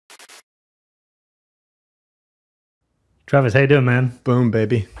Travis, how you doing, man? Boom,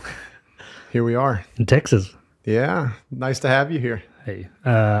 baby. Here we are. In Texas. Yeah, nice to have you here. Hey,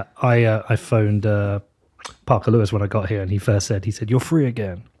 I phoned Parker Lewis when I got here, and he said, you're free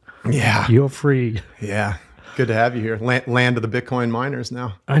again. Yeah. You're free. Yeah. Good to have you here. Land of the Bitcoin miners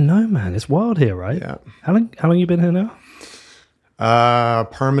now. I know, man. It's wild here, right? Yeah. How long you been here now?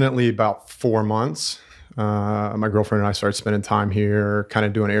 Permanently about 4 months. My girlfriend and I started spending time here, kind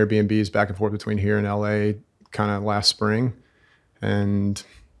of doing Airbnbs back and forth between here and LA kind of last spring, and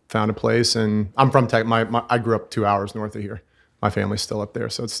found a place. And I'm from I grew up 2 hours north of here. My family's still up there,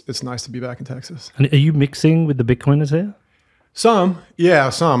 so it's nice to be back in Texas. And are you mixing with the Bitcoiners here? Some.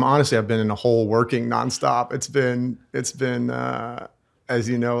 Honestly, I've been in a hole working nonstop. It's been as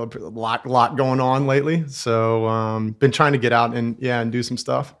you know, a lot going on lately. So been trying to get out and do some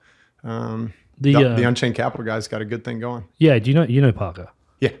stuff. The Unchained Capital guys got a good thing going. Yeah, do you know Parker?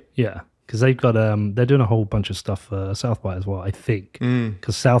 Yeah. Yeah. Because they've got they're doing a whole bunch of stuff for South by as well, I think.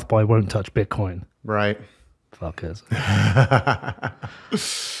 Because South by won't touch Bitcoin. Right. Fuckers.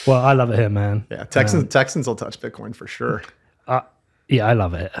 Well, I love it here, man. Yeah, Texans will touch Bitcoin for sure. Yeah, I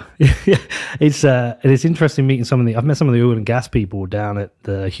love it. It's interesting meeting I've met some of the oil and gas people down at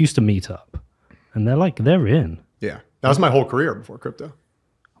the Houston meetup, and they're in. Yeah, that was my whole career before crypto.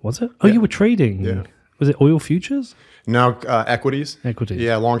 Was it? Oh, yeah. You were trading. Yeah. Was it oil futures? No, equities. Equities.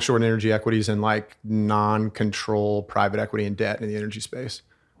 Yeah, long, short, and energy equities, and like non-control private equity and debt in the energy space.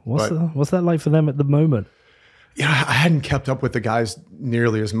 What's that like for them at the moment? Yeah, I hadn't kept up with the guys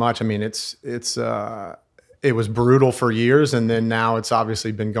nearly as much. I mean, it was brutal for years, and then now it's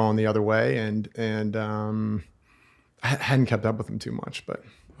obviously been going the other way, and I hadn't kept up with them too much. But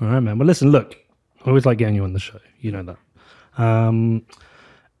all right, man. Well, listen, look, I always like getting you on the show. You know that.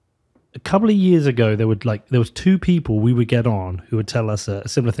 A couple of years ago, there was two people we would get on who would tell us a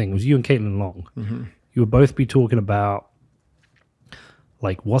similar thing. It was you and Caitlin Long. Mm-hmm. You would both be talking about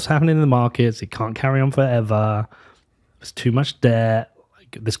like what's happening in the markets. It can't carry on forever. There's too much debt.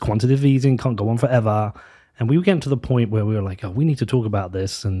 Like this quantitative easing can't go on forever. And we were getting to the point where we were like, oh, we need to talk about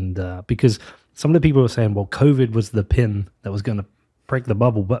this. And because some of the people were saying, well, COVID was the pin that was going to break the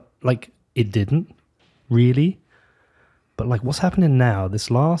bubble, but like it didn't really. But like what's happening now, this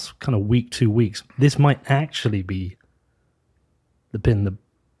last kind of week, 2 weeks, this might actually be the pin that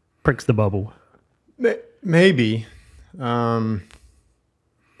pricks the bubble. Maybe. That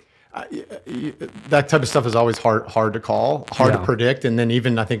type of stuff is always hard to call, hard to predict. And then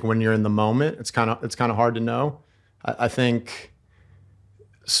even I think when you're in the moment, it's kind of hard to know. I think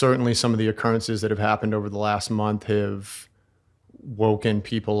certainly some of the occurrences that have happened over the last month have woken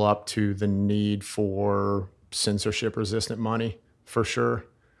people up to the need for censorship resistant money for sure.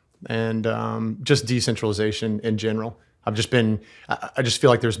 And just decentralization in general. I just feel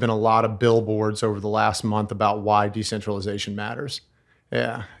like there's been a lot of billboards over the last month about why decentralization matters.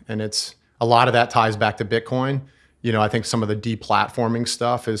 Yeah, and it's a lot of that ties back to Bitcoin. You know, I think some of the deplatforming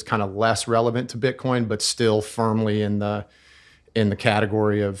stuff is kind of less relevant to Bitcoin, but still firmly in the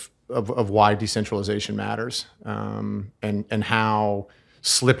category of why decentralization matters, and how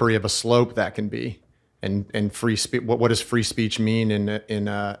slippery of a slope that can be, and free speech. What does free speech mean in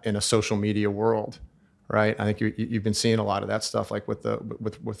a social media world, right? I think you've been seeing a lot of that stuff, like with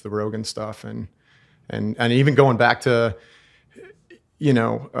the Rogan stuff, and even going back to, you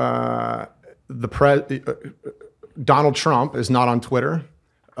know, Donald Trump is not on Twitter.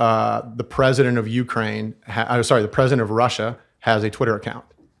 The president of the president of Russia has a Twitter account.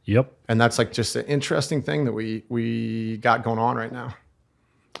 Yep. And that's like just an interesting thing that we got going on right now.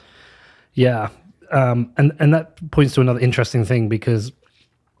 Yeah. And that points to another interesting thing, because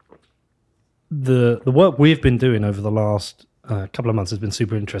the work we've been doing over the last couple of months has been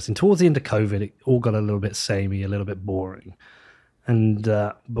super interesting. Towards the end of COVID, it all got a little bit samey, a little bit boring. And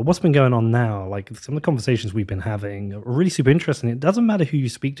but what's been going on now, like some of the conversations we've been having are really super interesting. It doesn't matter who you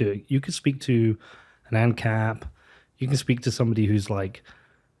speak to. You could speak to an ANCAP. You can speak to somebody who's like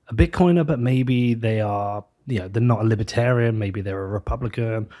a Bitcoiner, but maybe they are, they're not a libertarian. Maybe they're a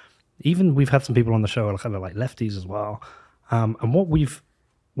Republican. Even we've had some people on the show kind of like lefties as well. And what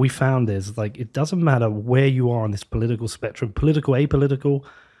we found is like, it doesn't matter where you are on this political spectrum, political, apolitical.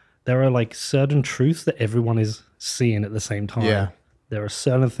 There are like certain truths that everyone is seeing at the same time. Yeah. There are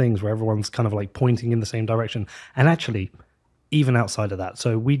certain things where everyone's kind of like pointing in the same direction. And actually, even outside of that.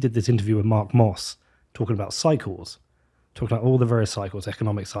 So we did this interview with Mark Moss talking about cycles, talking about all the various cycles,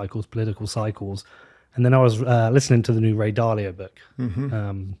 economic cycles, political cycles. And then I was listening to the new Ray Dalio book. Mm-hmm.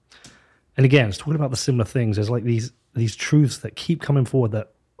 And again, it's talking about the similar things. There's like these truths that keep coming forward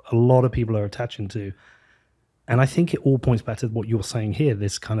that a lot of people are attaching to. And I think it all points back to what you're saying here,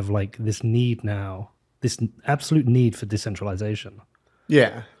 this kind of like this need now, this absolute need for decentralization.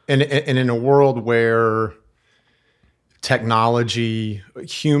 Yeah. And in a world where technology,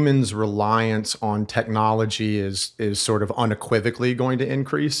 humans' reliance on technology is sort of unequivocally going to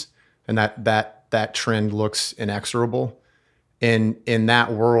increase, and that trend looks inexorable. In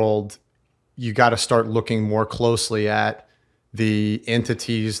that world, you got to start looking more closely at the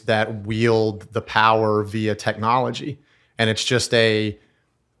entities that wield the power via technology. And it's just whether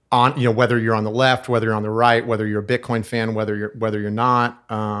you're on the left, whether you're on the right, whether you're a Bitcoin fan, whether you're not,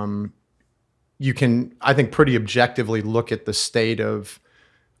 you can, I think, pretty objectively look at the state of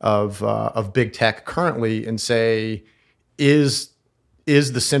big tech currently and say, is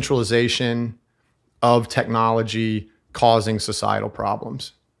the centralization of technology causing societal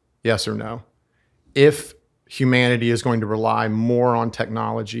problems? Yes or no? If humanity is going to rely more on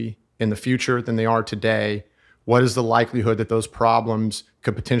technology in the future than they are today, what is the likelihood that those problems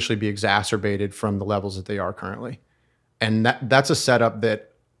could potentially be exacerbated from the levels that they are currently? And that's a setup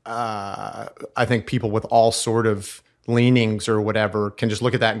that I think people with all sort of leanings or whatever can just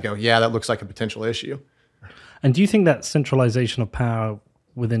look at that and go, yeah, that looks like a potential issue. And do you think that centralization of power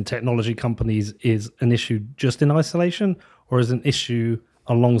within technology companies is an issue just in isolation, or is an issue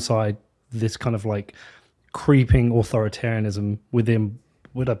alongside this kind of like creeping authoritarianism within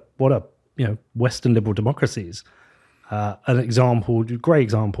Western liberal democracies? An example, great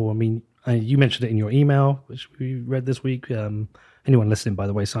example. I mean, you mentioned it in your email, which we read this week. Anyone listening, by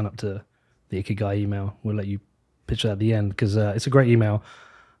the way, sign up to the Ikigai email. We'll let you pitch that at the end because it's a great email.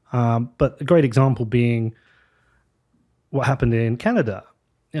 But a great example being what happened in Canada.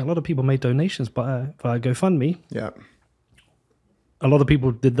 Yeah, a lot of people made donations via GoFundMe. Yeah. A lot of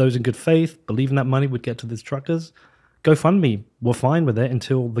people did those in good faith, believing that money would get to these truckers. GoFundMe were fine with it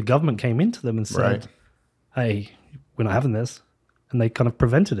until the government came into them and said, hey, we're not having this. And they kind of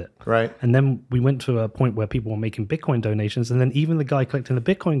prevented it. Right. And then we went to a point where people were making Bitcoin donations. And then even the guy collecting the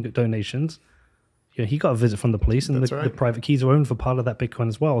Bitcoin donations, he got a visit from the police, and the private keys were owned for part of that Bitcoin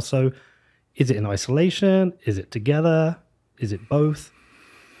as well. So is it in isolation? Is it together? Is it both?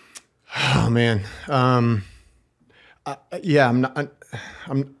 Oh, man. Yeah,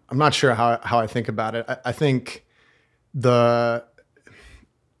 I'm not sure how I think about it. I think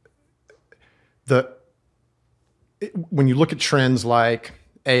when you look at trends like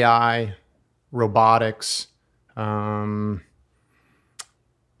AI, robotics, some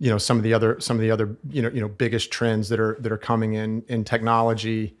of the other biggest trends that are coming in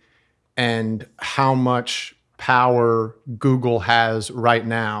technology, and how much power Google has right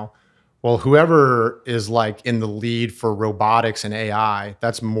now. Well, whoever is like in the lead for robotics and AI,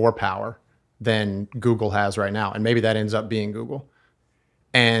 that's more power than Google has right now. And maybe that ends up being Google.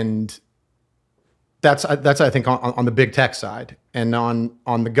 And that's I think on the big tech side. And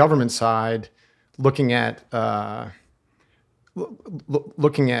on the government side, looking at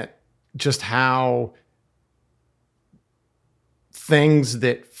just how things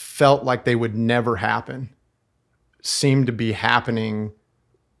that felt like they would never happen seem to be happening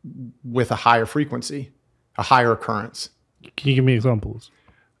with a higher frequency, a higher occurrence. Can you give me examples?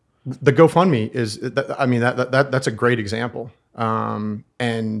 The GoFundMe that's a great example.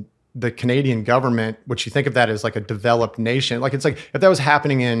 And the Canadian government, which you think of that as like a developed nation, like it's like if that was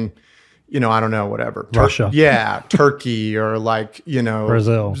happening in, I don't know, whatever. Russia. Turkey or like,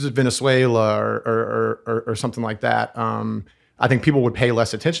 Brazil, Venezuela or something like that. I think people would pay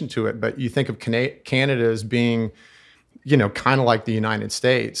less attention to it. But you think of Canada as being, kind of like the United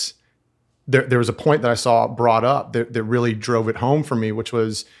States. There was a point that I saw brought up that really drove it home for me, which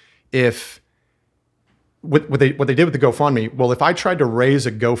was what they did with the GoFundMe. Well, if I tried to raise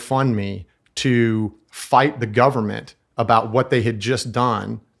a GoFundMe to fight the government about what they had just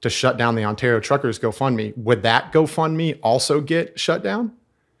done to shut down the Ontario truckers GoFundMe, would that GoFundMe also get shut down?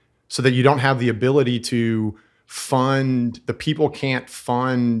 So that you don't have the ability to fund, the people can't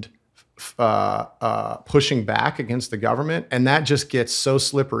fund pushing back against the government, and that just gets so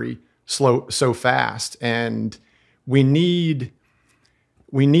slippery, so fast. And we need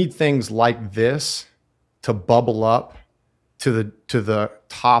things like this to bubble up to the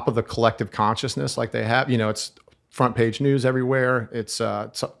top of the collective consciousness, like they have. It's front page news everywhere. It's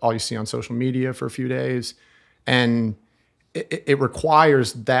all you see on social media for a few days, and it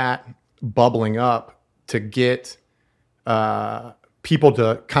requires that bubbling up to get people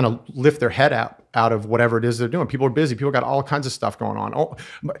to kind of lift their head out of whatever it is they're doing. People are busy. People got all kinds of stuff going on.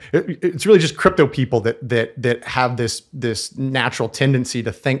 It's really just crypto people that have this natural tendency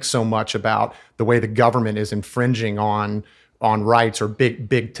to think so much about the way the government is infringing on on rights or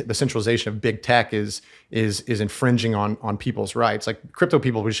the centralization of big tech is infringing on people's rights. Like crypto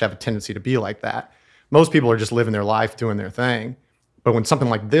people, we just have a tendency to be like that. Most people are just living their life, doing their thing. But when something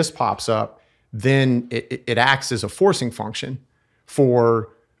like this pops up, then it acts as a forcing function for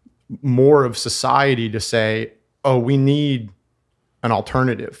more of society to say, oh, we need an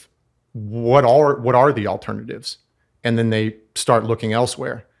alternative. What are the alternatives? And then they start looking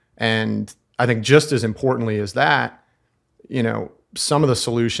elsewhere. And I think just as importantly as that, some of the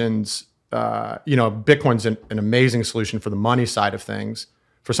solutions, Bitcoin's an amazing solution for the money side of things.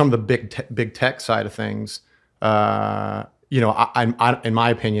 For some of the big tech side of things, I in my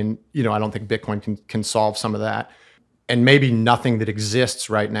opinion, I don't think Bitcoin can solve some of that. And maybe nothing that exists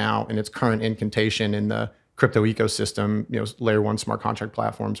right now in its current incantation in the crypto ecosystem, layer 1 smart contract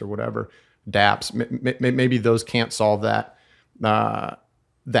platforms or whatever, dApps, maybe those can't solve that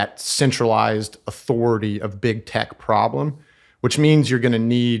that centralized authority of big tech problem, which means you're going to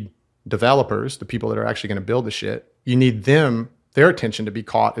need developers, the people that are actually going to build the shit. You need their attention to be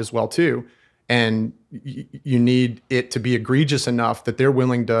caught as well too. And you need it to be egregious enough that they're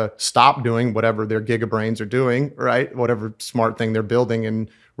willing to stop doing whatever their gigabrains are doing, right? Whatever smart thing they're building in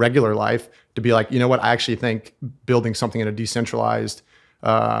regular life, to be like, you know what, I actually think building something in a decentralized,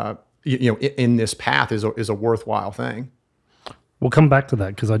 in this path is a worthwhile thing. We'll come back to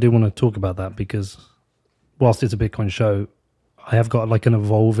that because I do want to talk about that, because whilst it's a Bitcoin show, I have got like an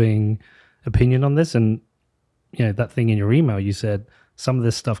evolving opinion on this. And, that thing in your email, you said some of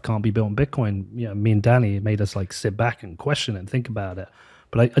this stuff can't be built on Bitcoin. Me and Danny made us like sit back and question it and think about it.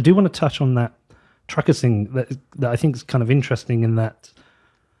 But I do want to touch on that truckers thing that I think is kind of interesting, in that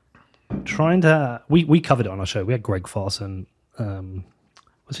we covered it on our show. We had Greg Foss and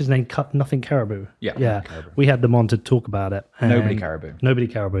what's his name? Nothing Caribou. Yeah. Caribou. We had them on to talk about it. Nobody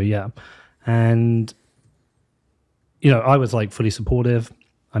Caribou. Yeah. And I was like fully supportive.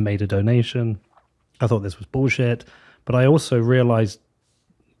 I made a donation. I thought this was bullshit, but I also realized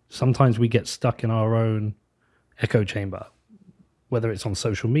sometimes we get stuck in our own echo chamber, whether it's on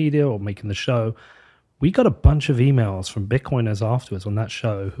social media or making the show. We got a bunch of emails from Bitcoiners afterwards on that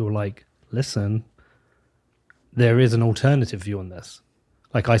show who were like, listen, there is an alternative view on this.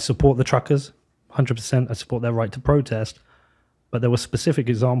 Like, I support the truckers, 100%. I support their right to protest. But there were specific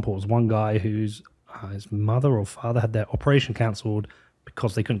examples. One guy whose his mother or father had their operation cancelled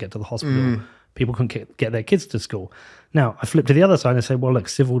because they couldn't get to the hospital. People couldn't get their kids to school. Now, I flip to the other side and say, well, look,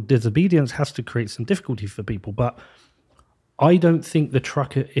 civil disobedience has to create some difficulty for people. But I don't think the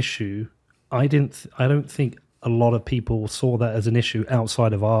trucker issue, I don't think a lot of people saw that as an issue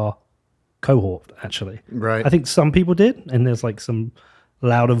outside of our cohort, actually. Right. I think some people did, and there's like some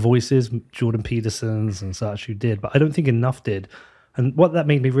louder voices, Jordan Peterson's and such, who did, but I don't think enough did. And what that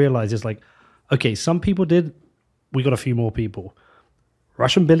made me realize is like, okay, some people did, we got a few more people.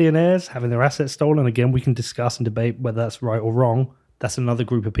 Russian billionaires having their assets stolen, again, we can discuss and debate whether that's right or wrong. That's another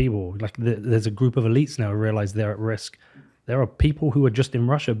group of people. Like there's a group of elites now who realize they're at risk. There are people who are just in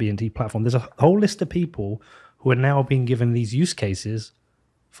Russia being deplatformed. There's a whole list of people who are now being given these use cases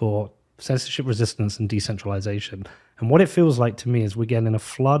for censorship resistance and decentralization. And what it feels like to me is we're getting a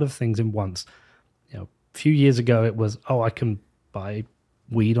flood of things in once. A few years ago it was, I can buy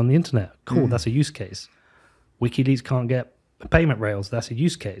weed on the internet. Cool, that's a use case. WikiLeaks can't get payment rails. That's a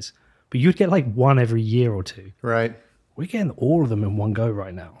use case. But you'd get like one every year or two. Right. We're getting all of them in one go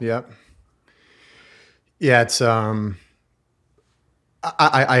right now. Yeah. Yeah, it's I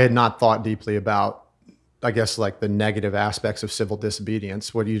had not thought deeply about, I guess, like the negative aspects of civil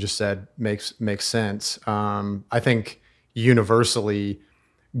disobedience. What you just said makes sense. I think universally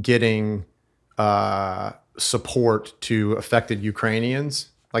getting support to affected Ukrainians,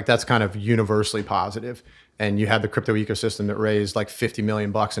 like that's kind of universally positive. And you had the crypto ecosystem that raised like $50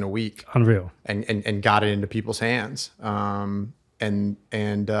 million in a week. Unreal. And got it into people's hands. And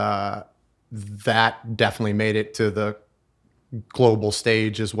that definitely made it to the global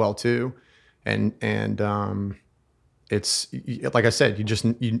stage as well too. And it's like I said,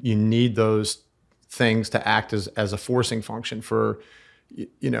 you need those things to act as a forcing function for,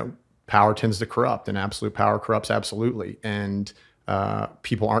 power tends to corrupt, and absolute power corrupts absolutely. And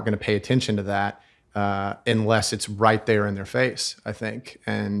people aren't going to pay attention to that unless it's right there in their face, I think.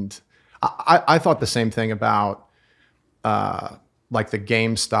 And I thought the same thing about like the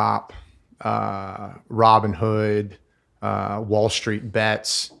GameStop, Robinhood, Wall Street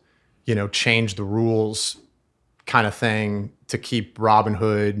bets, change the rules kind of thing to keep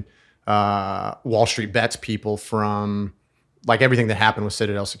Robinhood, Wall Street bets people from, like everything that happened with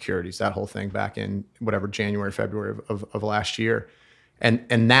Citadel Securities, that whole thing back in whatever, January, February of last year.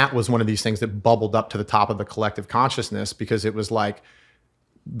 And that was one of these things that bubbled up to the top of the collective consciousness, because it was like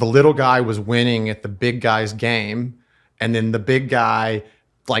the little guy was winning at the big guy's game, and then the big guy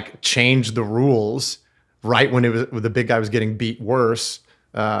like changed the rules right when the big guy was getting beat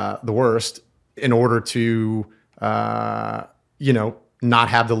the worst, in order to not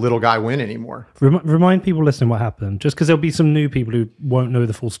have the little guy win anymore. Remind people listening what happened, just because there'll be some new people who won't know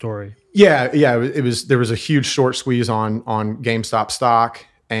the full story. Yeah. There was a huge short squeeze on GameStop stock,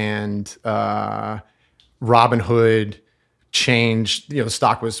 and Robinhood changed. The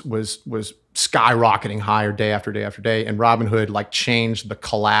stock was skyrocketing higher day after day after day, and Robinhood like changed the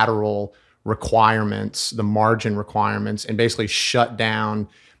collateral requirements, the margin requirements, and basically shut down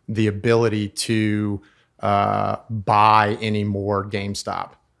the ability to buy any more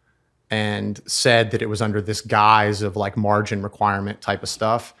GameStop, and said that it was under this guise of like margin requirement type of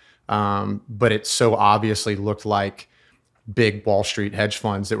stuff. But it so obviously looked like big Wall Street hedge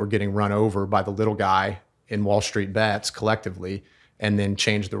funds that were getting run over by the little guy in Wall Street bets collectively, and then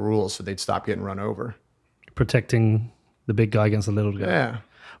changed the rules so they'd stop getting run over. Protecting the big guy against the little guy. Yeah.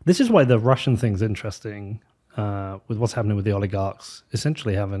 This is why the Russian thing's interesting, with what's happening with the oligarchs,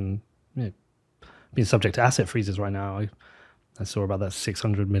 essentially having being subject to asset freezes right now. I saw about that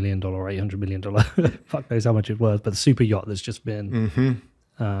 $600 million or $800 million, fuck knows how much it was, but the super yacht that's just been,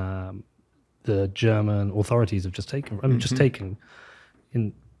 the German authorities have just taken.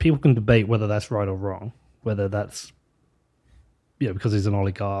 People can debate whether that's right or wrong, whether that's, because he's an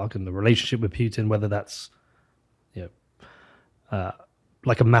oligarch and the relationship with Putin, whether that's,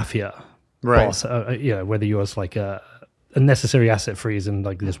 like a mafia boss, whether you're like a necessary asset freeze in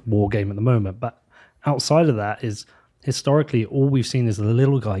like this war game at the moment. But outside of that is historically all we've seen is the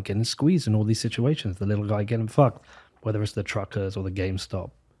little guy getting squeezed in all these situations, the little guy getting fucked, whether it's the truckers or the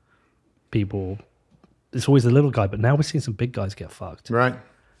GameStop people. It's always the little guy, but now we're seeing some big guys get fucked. Right.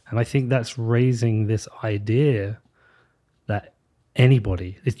 And I think that's raising this idea that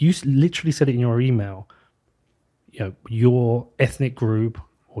anybody, if you literally said it in your email, your ethnic group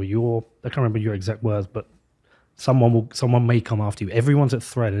or I can't remember your exact words, but someone may come after you. Everyone's at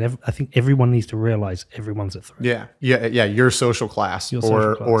threat, and I think everyone needs to realize everyone's at threat. Yeah. Your social class,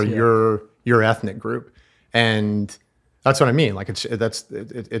 or your ethnic group, and that's what I mean. Like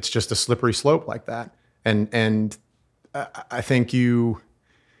it's just a slippery slope like that, and I think I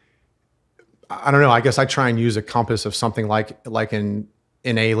don't know. I guess I try and use a compass of something like an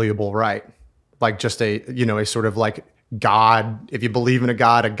inalienable right, like just a sort of like God. If you believe in a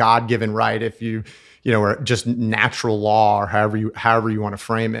God-given right. If you or just natural law, or however you want to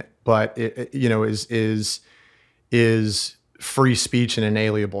frame it. But it is free speech an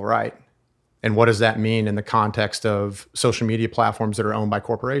inalienable right? And what does that mean in the context of social media platforms that are owned by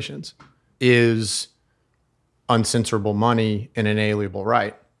corporations? Is uncensorable money an inalienable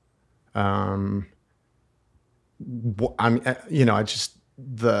right? The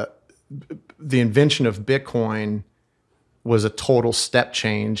invention of Bitcoin was a total step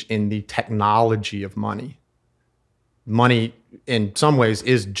change in the technology of money. Money, in some ways,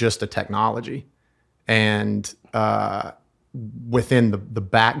 is just a technology, and within the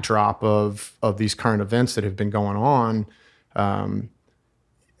backdrop of these current events that have been going on,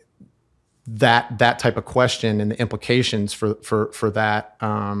 that type of question and the implications for that,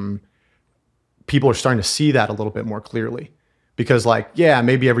 people are starting to see that a little bit more clearly, because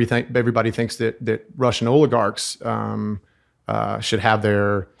maybe everybody thinks that Russian oligarchs should have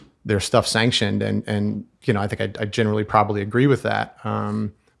their stuff sanctioned, and I think I generally probably agree with that.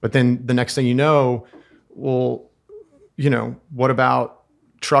 But then the next thing you know, what about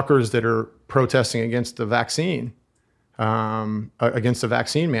truckers that are protesting against the vaccine, against the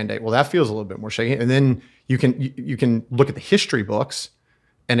vaccine mandate? Well, that feels a little bit more shaky. And then you can look at the history books,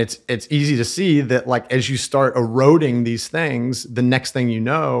 and it's easy to see that as you start eroding these things, the next thing you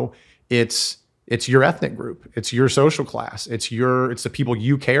know, it's your ethnic group, it's your social class, it's the people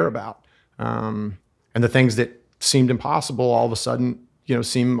you care about, and the things that seemed impossible all of a sudden,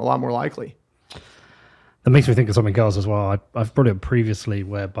 seem a lot more likely. That makes me think of something else as well. I've brought it up previously,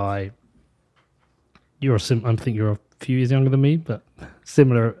 whereby I think you're a few years younger than me, but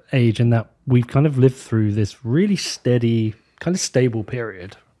similar age, in that we've kind of lived through this really steady, kind of stable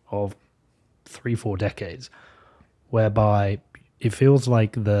period of 3-4 decades, whereby it feels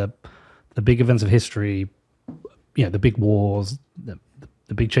like the big events of history, the big wars, the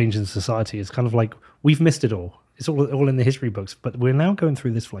big changes in society, is kind of like we've missed it all. It's all in the history books, but we're now going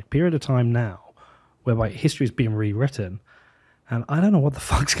through this period of time now whereby history is being rewritten. And I don't know what the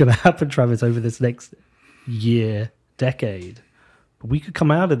fuck's going to happen, Travis, over this next year, decade. But we could come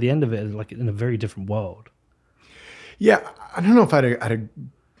out at the end of it in a very different world. Yeah, I don't know if I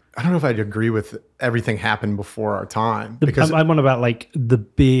don't know if I'd agree with everything happened before our time, because I'm on about like the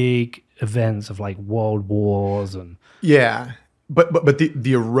big events of like world wars and yeah, but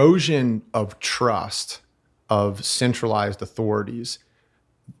the erosion of trust of centralized authorities,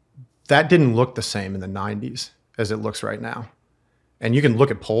 that didn't look the same in the 90s as it looks right now. And you can look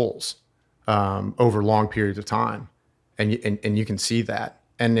at polls over long periods of time, and you can see that.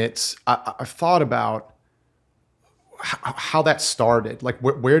 And I've thought about how that started. Like,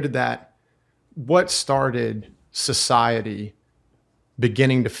 what started society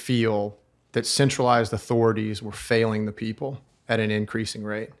beginning to feel that centralized authorities were failing the people at an increasing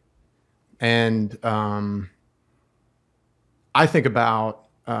rate? And I think about,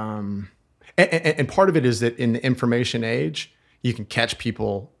 and part of it is that in the information age, you can catch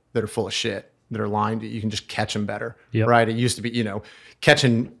people that are full of shit, that are lying to you. You can just catch them better, right? It used to be,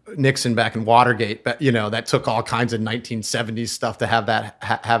 catching Nixon back in Watergate, but that took all kinds of 1970s stuff to have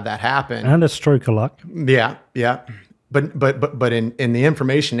that happen. And a stroke of luck. Yeah. But in the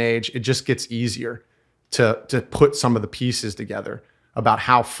information age, it just gets easier to put some of the pieces together about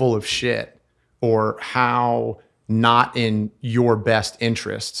how full of shit or how not in your best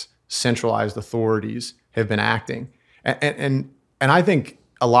interests centralized authorities have been acting. And I think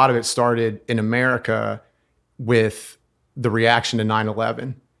a lot of it started in America with the reaction to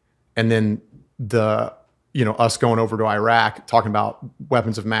 9/11, and then us going over to Iraq, talking about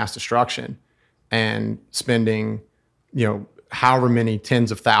weapons of mass destruction and spending, however many tens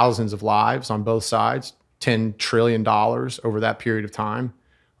of thousands of lives on both sides, $10 trillion over that period of time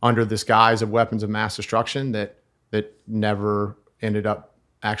under this guise of weapons of mass destruction that never ended up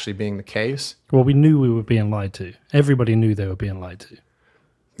actually being the case. Well, we knew we were being lied to. Everybody knew they were being lied to.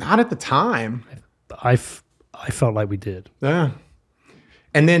 Not at the time. I felt like we did. Yeah.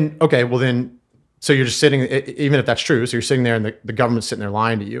 And then, okay, well then, so you're just sitting, even if that's true, so you're sitting there and the government's sitting there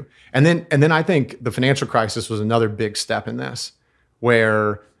lying to you. And then I think the financial crisis was another big step in this,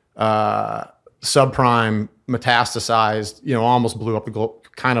 where subprime metastasized, almost blew up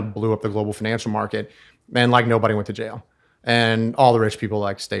the global financial market, and like nobody went to jail. And all the rich people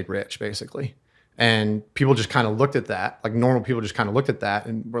stayed rich, basically. And people just kind of looked at that, like normal people just kind of looked at that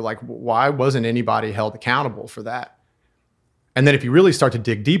and were like, why wasn't anybody held accountable for that? And then if you really start to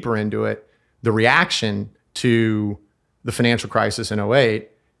dig deeper into it, the reaction to the financial crisis in 2008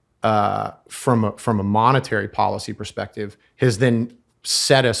 from a monetary policy perspective has then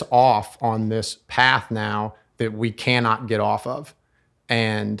set us off on this path now that we cannot get off of.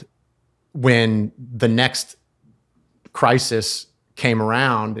 And when the next crisis came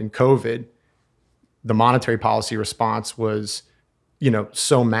around in COVID, the monetary policy response was,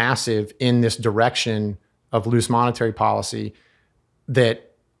 so massive in this direction of loose monetary policy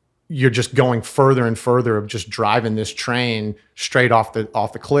that you're just going further and further of just driving this train straight off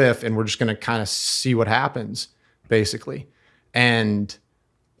the cliff, and we're just going to kind of see what happens, basically. And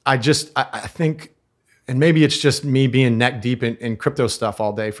I think, and maybe it's just me being neck deep in crypto stuff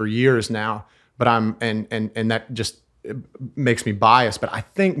all day for years now, but and that just makes me biased. But I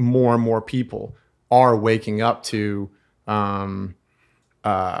think more and more people are waking up to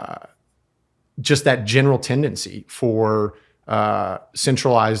just that general tendency for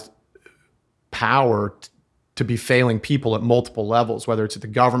centralized power to be failing people at multiple levels, whether it's at the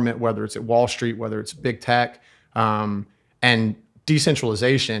government, whether it's at Wall Street, whether it's big tech, and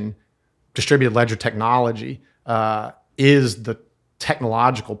decentralization, distributed ledger technology, is the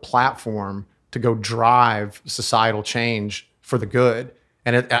technological platform to go drive societal change for the good.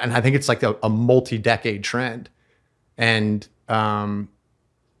 And I think it's like a multi-decade trend. And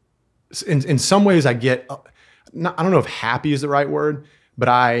in some ways I get, I don't know if happy is the right word, but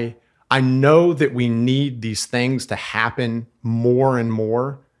I know that we need these things to happen more and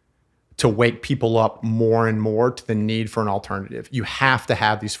more to wake people up more and more to the need for an alternative. You have to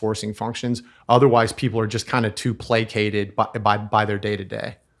have these forcing functions. Otherwise, people are just kind of too placated by their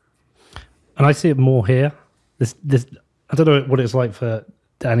day-to-day. And I see it more here. This I don't know what it's like for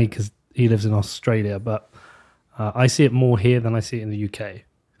Danny because he lives in Australia, but I see it more here than I see it in the UK.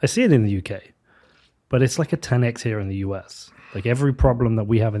 I see it in the UK, but it's like a 10x here in the US. Like every problem that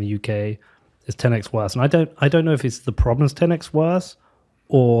we have in the UK is 10x worse. And I don't know if it's the problem's 10x worse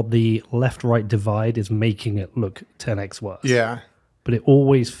or the left-right divide is making it look 10x worse. Yeah. But it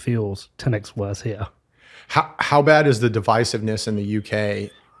always feels 10x worse here. How bad is the divisiveness in the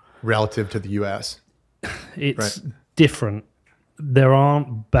UK relative to the US? It's different. There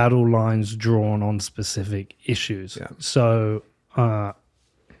aren't battle lines drawn on specific issues. Yeah. So I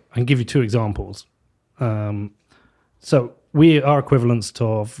can give you two examples. So our equivalents to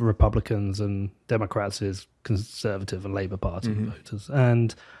of Republicans and Democrats is Conservative and Labour Party voters.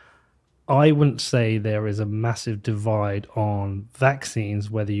 And I wouldn't say there is a massive divide on vaccines,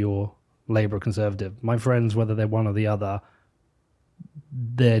 whether you're Labour or Conservative. My friends, whether they're one or the other,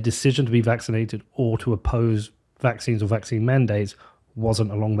 their decision to be vaccinated or to oppose vaccines or vaccine mandates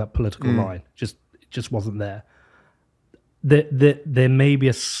wasn't along that political line. It just wasn't there. There may be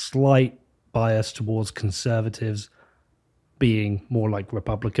a slight bias towards conservatives being more like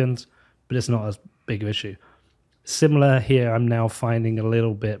Republicans, but it's not as big of an issue. Similar here, I'm now finding a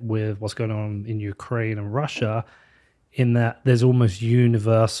little bit with what's going on in Ukraine and Russia, in that there's almost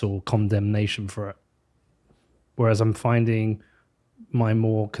universal condemnation for it. Whereas I'm finding my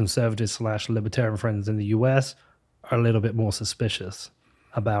more conservative / libertarian friends in the US are a little bit more suspicious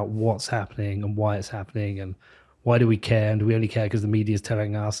about what's happening and why it's happening, and why do we care, and do we only care because the media is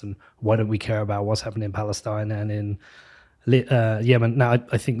telling us, and why don't we care about what's happening in Palestine and in Yemen? Now,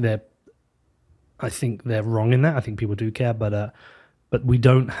 I think they're wrong in that. I think people do care, but we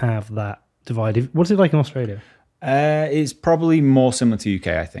don't have that divide. What's it like in Australia? It's probably more similar to UK,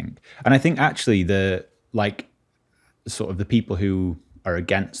 I think. And I think actually the people who are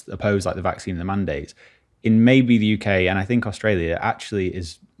oppose like the vaccine and the mandates in maybe the UK and I think Australia actually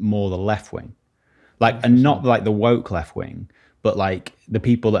is more the left wing, and not like the woke left wing, but like the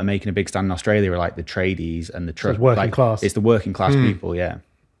people that are making a big stand in Australia are like the tradies and the working class. It's the working class people, yeah.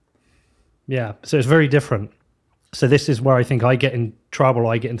 Yeah, so it's very different. So this is where I think I get in trouble.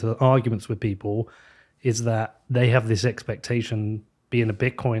 I get into the arguments with people, is that they have this expectation, being a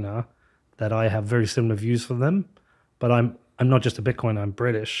Bitcoiner, that I have very similar views for them, but I'm not just a Bitcoiner. I'm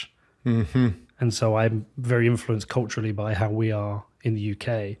British. And so I'm very influenced culturally by how we are in the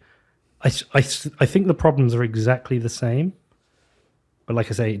UK. I think the problems are exactly the same, but like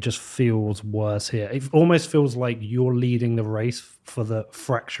I say, it just feels worse here. It almost feels like you're leading the race for the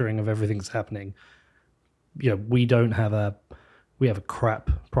fracturing of everything that's happening. We have a crap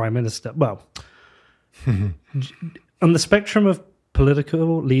prime minister. Well, on the spectrum of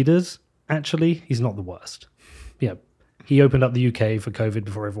political leaders, actually, he's not the worst. He opened up the UK for COVID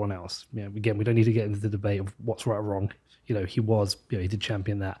before everyone else. Again, we don't need to get into the debate of what's right or wrong. He did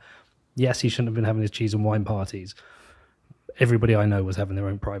champion that. Yes, he shouldn't have been having his cheese and wine parties. Everybody I know was having their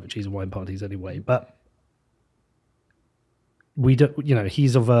own private cheese and wine parties anyway. But we don't.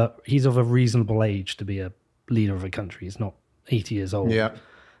 He's of a reasonable age to be a leader of a country. He's not 80 years old. Yeah.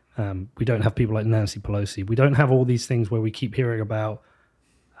 We don't have people like Nancy Pelosi. We don't have all these things where we keep hearing about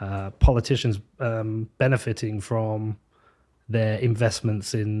politicians benefiting from their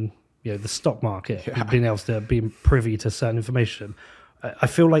investments in the stock market, being able to be privy to certain information. I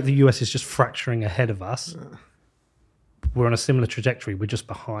feel like the US is just fracturing ahead of us. We're on a similar trajectory. We're just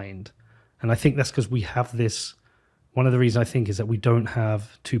behind. And I think that's because we have this. One of the reasons I think is that we don't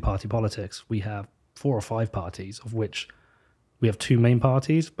have two-party politics. We have 4 or 5 parties, of which we have 2 main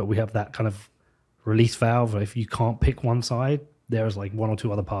parties, but we have that kind of release valve. If you can't pick one side, there's like 1 or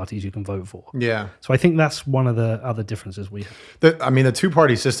 2 other parties you can vote for. Yeah. So I think that's one of the other differences we have. The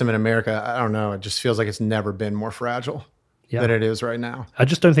two-party system in America, I don't know, it just feels like it's never been more fragile than it is right now. I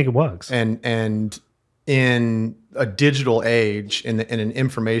just don't think it works. And in a digital age, in an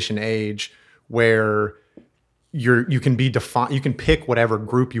information age, where you can be defined, you can pick whatever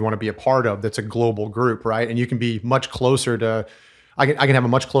group you want to be a part of. That's a global group, right? And you can be much closer to. I can have a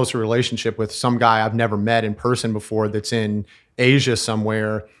much closer relationship with some guy I've never met in person before that's in Asia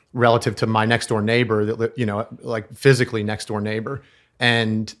somewhere, relative to my next door neighbor, that like physically next door neighbor.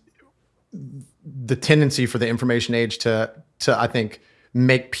 And the tendency for the information age to I think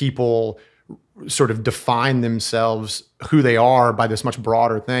make people sort of define themselves, who they are, by this much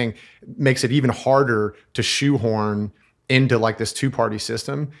broader thing, makes it even harder to shoehorn into like this two-party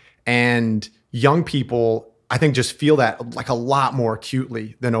system. And young people, I think, just feel that like a lot more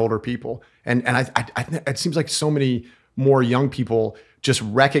acutely than older people. And it seems like so many more young people just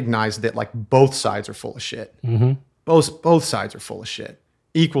recognize that like both sides are full of shit. Mm-hmm. Both sides are full of shit,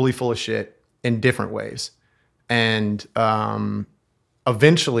 equally full of shit in different ways. And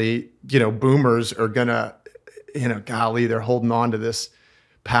eventually, boomers are gonna, golly, they're holding on to this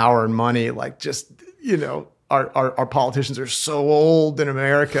power and money. Like just, our politicians are so old in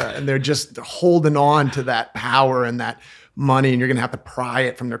America, and they're just holding on to that power and that money, and you're gonna have to pry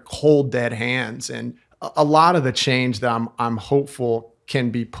it from their cold, dead hands. And a lot of the change that I'm hopeful can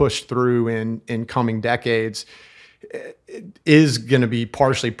be pushed through in coming decades is going to be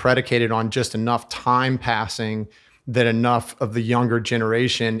partially predicated on just enough time passing that enough of the younger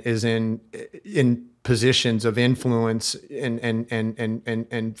generation is in positions of influence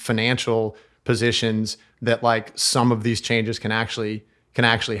and financial positions that like some of these changes can actually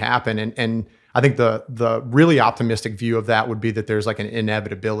happen. And I think the really optimistic view of that would be that there's like an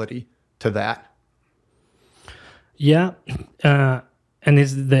inevitability to that. Yeah. And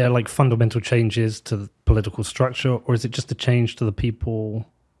is there like fundamental changes to the political structure, or is it just a change to the people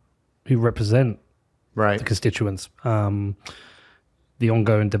who represent the constituents? The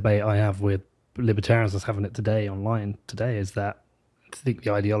ongoing debate I have with libertarians, that's having it today online today, is that I think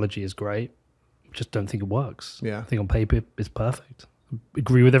the ideology is great, just don't think it works. Yeah. I think on paper it's perfect. I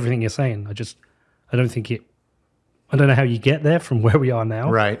agree with everything you're saying. I don't think it. I don't know how you get there from where we are now.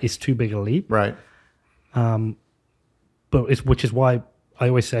 Right. It's too big a leap. Right. Which is why I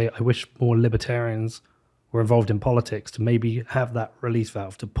always say I wish more libertarians were involved in politics to maybe have that release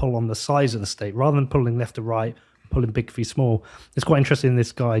valve to pull on the size of the state rather than pulling left to right, pulling big v small. It's quite interesting.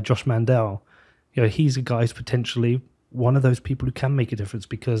 This guy Josh Mandel, he's a guy who's potentially one of those people who can make a difference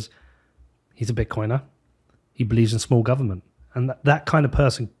because he's a Bitcoiner. He believes in small government, and that kind of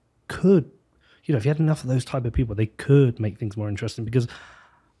person could, if you had enough of those type of people, they could make things more interesting. Because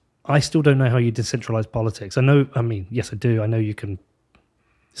I still don't know how you decentralize politics. Yes, I do. I know you can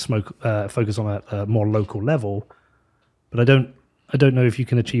focus on a more local level, but I don't know if you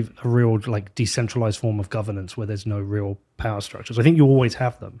can achieve a real like decentralized form of governance where there's no real power structures. I think you always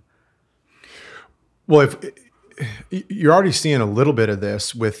have them. Well, if you're already seeing a little bit of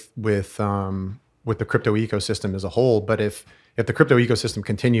this with the crypto ecosystem as a whole, but if the crypto ecosystem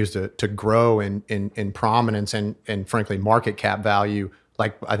continues to grow in prominence and frankly market cap value,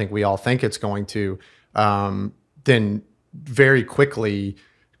 like I think we all think it's going to, then very quickly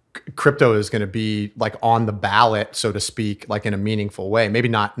crypto is going to be like on the ballot, so to speak, like in a meaningful way. Maybe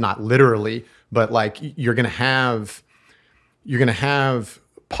not literally, but like you're going to have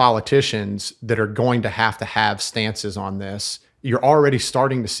politicians that are going to have stances on this. You're already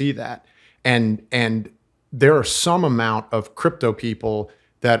starting to see that. And there are some amount of crypto people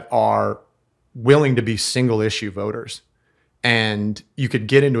that are willing to be single issue voters. And you could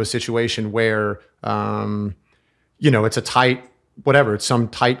get into a situation where, it's a tight, it's some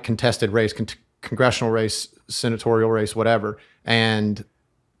tight contested race, congressional race, senatorial race, whatever. And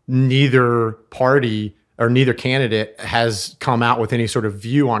neither party or neither candidate has come out with any sort of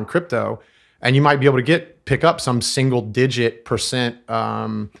view on crypto. And you might be able to pick up some single digit percent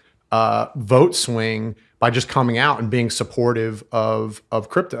vote swing by just coming out and being supportive of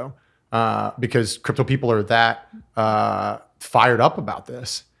crypto, because crypto people are that fired up about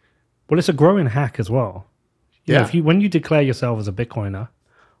this. Well, it's a growing hack as well. Yeah. When you declare yourself as a Bitcoiner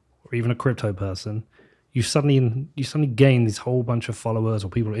or even a crypto person, you suddenly gain this whole bunch of followers or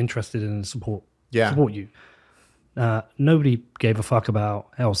people interested in support you. Nobody gave a fuck about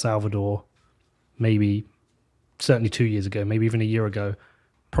El Salvador, certainly 2 years ago, maybe even a year ago.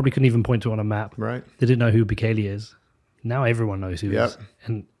 Probably couldn't even point to it on a map. Right. They didn't know who Bukele is. Now everyone knows who he is.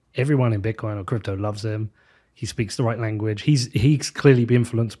 And everyone in Bitcoin or crypto loves him. He speaks the right language. He's clearly been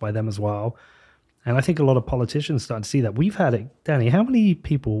influenced by them as well. And I think a lot of politicians start to see that. We've had it. Danny, how many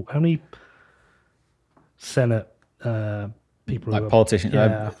Senate people? Like politicians?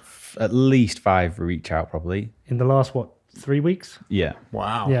 At least 5 reach out probably. In the last, 3 weeks? Yeah.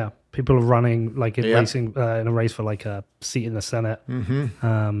 Wow. Yeah. People are running like racing in a race for like a seat in the Senate.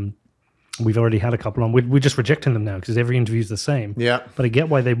 Mm-hmm. We've already had a couple on. We're just rejecting them now because every interview is the same. Yeah. But I get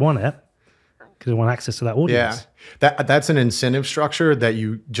why they want it, because they want access to that audience. Yeah. That's an incentive structure that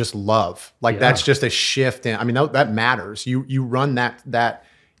you just love. Like that's just a shift in. That matters. You run that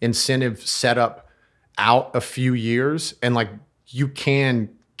incentive setup out a few years, and like you can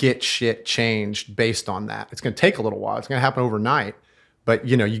get shit changed based on that. It's going to take a little while. It's going to happen overnight. But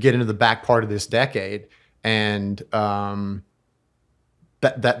you get into the back part of this decade, and that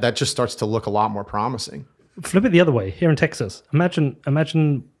just starts to look a lot more promising. Flip it the other way. Here in Texas,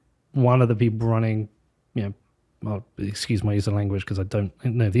 imagine one of the people running, well, excuse my use of language because I don't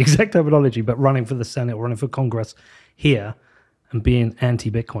know the exact terminology, but running for the Senate or running for Congress here and being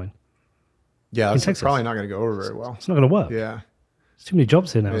anti-Bitcoin. Yeah, it's probably not going to go over very well. It's not going to work. Yeah, there's too many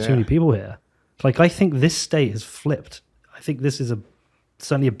jobs here now. There's too many people here. Like I think this state has flipped. I think this is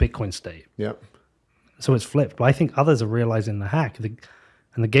certainly a Bitcoin state. Yep. So it's flipped. But I think others are realizing the hack.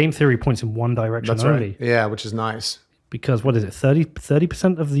 And the game theory points in one direction only. Right. Yeah, which is nice. Because what is it?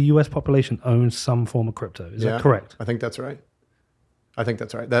 30% of the US population owns some form of crypto. Is that correct? I think that's right.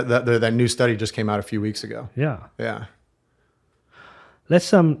 That new study just came out a few weeks ago. Yeah. Yeah. Let's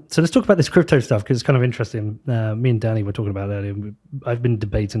talk about this crypto stuff because it's kind of interesting. Me and Danny were talking about it earlier. I've been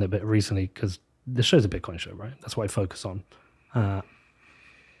debating it a bit recently because the show's a Bitcoin show, right? That's what I focus on.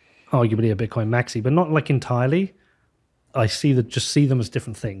 Arguably a Bitcoin maxi, but not like entirely. I see them as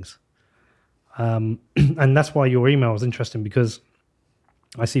different things. And that's why your email was interesting, because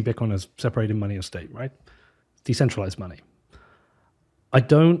I see Bitcoin as separated money and state, right? Decentralized money.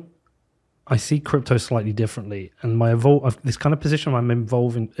 I see crypto slightly differently. And this kind of position I'm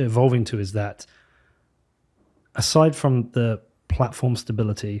evolving to is that aside from the platform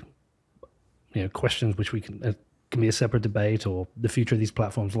stability, questions which we can be a separate debate, or the future of these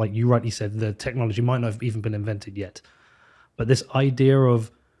platforms, like you rightly said, the technology might not have even been invented yet. But this idea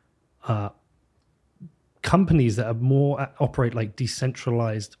of companies that are operate like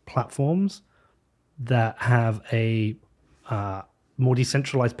decentralized platforms that have a more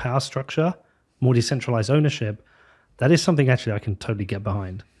decentralized power structure, more decentralized ownership, that is something actually I can totally get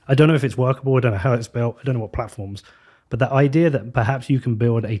behind. I don't know if it's workable. I don't know how it's built. I don't know what platforms. But that idea that perhaps you can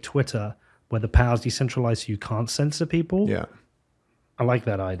build a Twitter where the power is decentralized so you can't censor people. Yeah. I like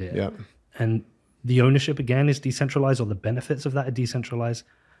that idea. Yeah. And the ownership, again, is decentralized, or the benefits of that are decentralized.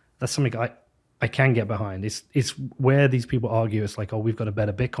 That's something I can get behind. It's where these people argue. It's like, oh, we've got a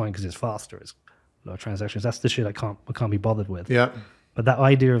better Bitcoin because it's faster. It's lower transactions. That's the shit I can't be bothered with. Yeah. But that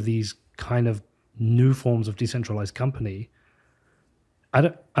idea of these kind of new forms of decentralized company,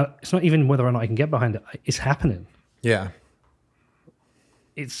 it's not even whether or not I can get behind it. It's happening. Yeah.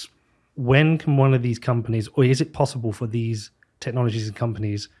 It's when can one of these companies, or is it possible for these technologies and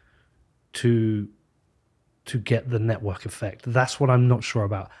companies to get the network effect? That's what I'm not sure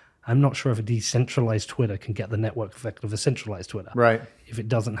about. I'm not sure if a decentralized Twitter can get the network effect of a centralized Twitter. Right. If it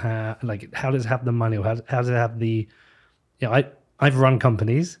doesn't have, like, how does it have the money, or how does it have the, I've run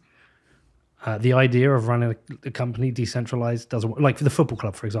companies. The idea of running a company decentralized doesn't work. Like for the football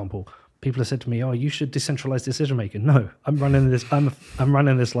club, for example, people have said to me, "Oh, you should decentralize decision making." No, I'm running this. I'm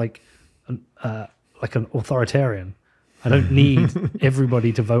running this like an authoritarian. I don't need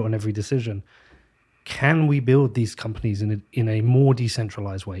everybody to vote on every decision. Can we build these companies in a more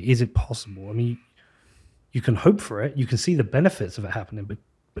decentralized way? Is it possible? I mean, you can hope for it. You can see the benefits of it happening,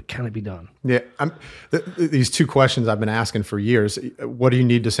 but can it be done? Yeah. These two questions I've been asking for years. What do you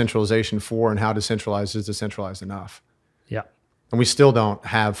need decentralization for, and how decentralized is decentralized enough? Yeah. And we still don't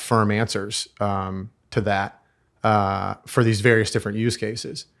have firm answers to that for these various different use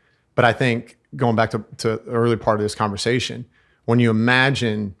cases. But I think going back to the early part of this conversation, when you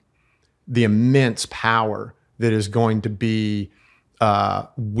imagine the immense power that is going to be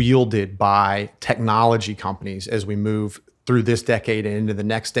wielded by technology companies as we move through this decade and into the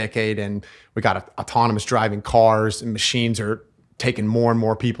next decade, and we got autonomous driving cars, and machines are taking more and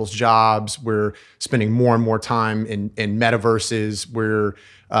more people's jobs. We're spending more and more time in metaverses where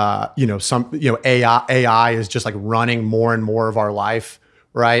AI is just like running more and more of our life,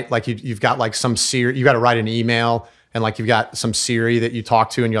 right? Like you've got like some Siri, you got to write an email, and like you've got some Siri that you talk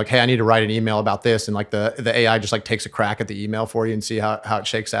to, and you're like, hey, I need to write an email about this, and like the AI just like takes a crack at the email for you and see how it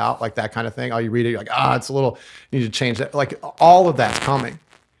shakes out, like that kind of thing. Oh, you read it, you're like, it's a little, you need to change that. Like all of that's coming,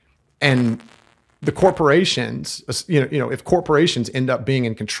 and the corporations, if corporations end up being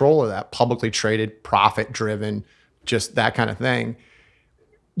in control of that, publicly traded, profit-driven, just that kind of thing,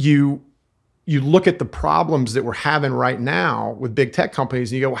 you look at the problems that we're having right now with big tech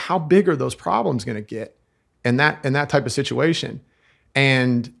companies, and you go, well, how big are those problems going to get in that type of situation?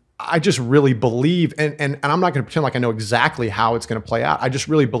 And I just really believe, and I'm not going to pretend like I know exactly how it's going to play out. I just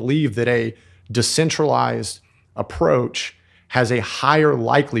really believe that a decentralized approach has a higher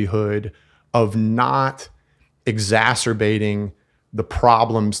likelihood of not exacerbating the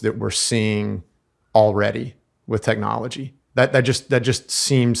problems that we're seeing already with technology. That just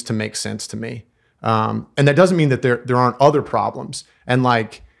seems to make sense to me. And that doesn't mean that there aren't other problems. And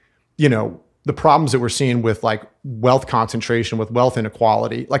like, the problems that we're seeing with like wealth concentration, with wealth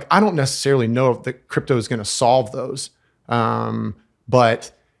inequality, like I don't necessarily know if the crypto is going to solve those.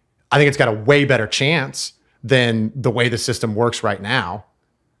 But I think it's got a way better chance than the way the system works right now.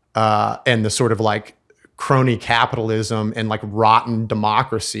 And the sort of like crony capitalism and like rotten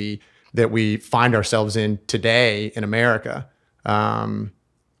democracy that we find ourselves in today in America. Kind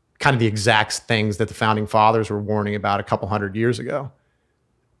of the exact things that the founding fathers were warning about a couple hundred years ago.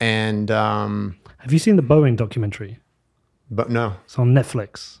 And have you seen the Boeing documentary? But no, it's on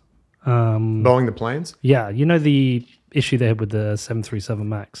Netflix. Boeing the planes? Yeah, the issue they had with the 737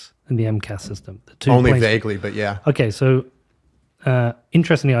 MAX and the MCAS system. The two Only planes. vaguely, but yeah. Okay, so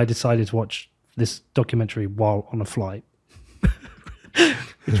interestingly, I decided to watch this documentary while on a flight, which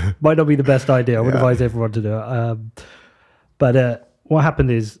might not be the best idea. I would advise everyone to do it. But what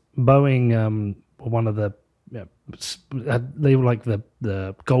happened is Boeing were one of the, they were like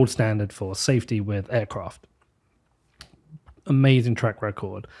the gold standard for safety with aircraft. Amazing track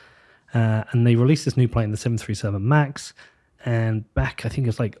record. And they released this new plane, the 737 MAX, And back, I think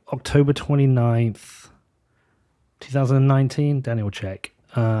it's like October 29th, 2019, Daniel check.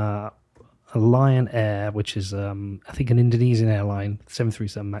 A Lion Air, which is, I think, an Indonesian airline,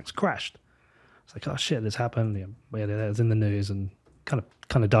 737 MAX crashed. It's like, oh shit, this happened. Yeah, it was in the news and kind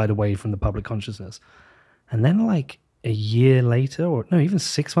of died away from the public consciousness. And then like a year later, or no, even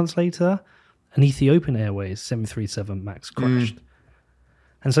 6 months later, an Ethiopian Airways 737 MAX crashed.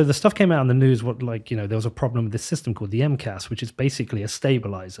 And so the stuff came out in the news, there was a problem with this system called the MCAS, which is basically a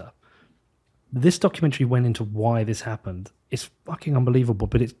stabilizer. This documentary went into why this happened. It's fucking unbelievable,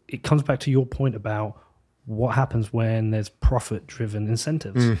 but it comes back to your point about what happens when there's profit-driven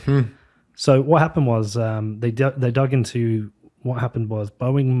incentives. So what happened was they dug into what happened was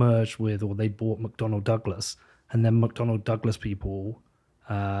Boeing merged with, or they bought McDonnell Douglas, and then McDonnell Douglas people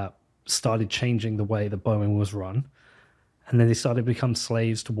started changing the way that Boeing was run. And then they started to become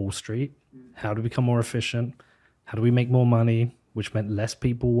slaves to Wall Street. How to become more efficient? How do we make more money? Which meant less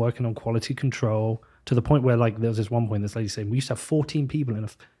people working on quality control, to the point where like there was this one point this lady saying we used to have 14 people in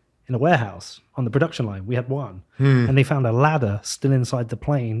a warehouse on the production line. We had one. And they found a ladder still inside the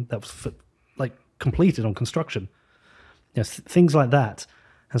plane that was completed on construction. Things like that.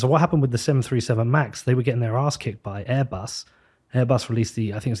 And so what happened with the 737 MAX, they were getting their ass kicked by Airbus. Airbus released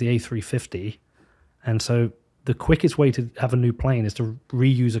I think it's the A350. And so the quickest way to have a new plane is to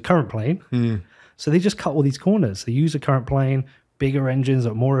reuse a current plane. So they just cut all these corners. They use a current plane, bigger engines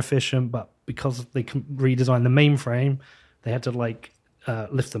are more efficient, but because they can redesign the mainframe, they had to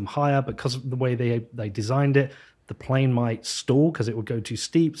lift them higher. Because of the way they designed it, the plane might stall because it would go too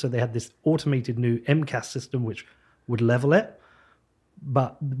steep. So they had this automated new MCAS system which would level it.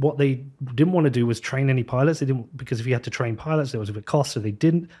 But what they didn't want to do was train any pilots. They didn't, because if you had to train pilots, there was a bit of cost, so they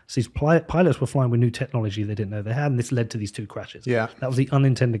didn't. So these pilots were flying with new technology they didn't know they had, and this led to these two crashes. Yeah, that was the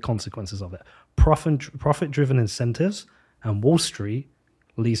unintended consequences of it. Profit-driven incentives and Wall Street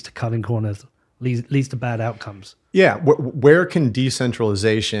leads to cutting corners, leads to bad outcomes. Yeah, where can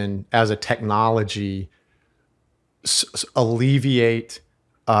decentralization as a technology alleviate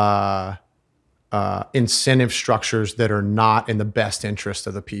incentive structures that are not in the best interest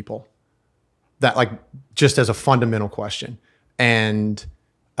of the people? That just as a fundamental question. And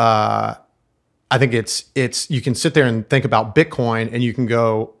I think it's you can sit there and think about Bitcoin and you can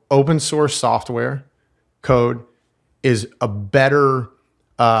go, open source software code is it's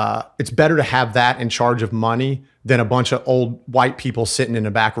better to have that in charge of money than a bunch of old white people sitting in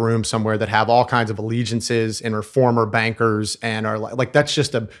a back room somewhere that have all kinds of allegiances and are former bankers and are that's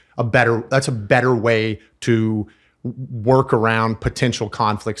just a better way to work around potential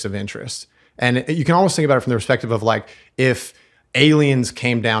conflicts of interest. And you can almost think about it from the perspective of if aliens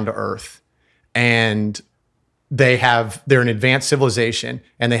came down to Earth and they're an advanced civilization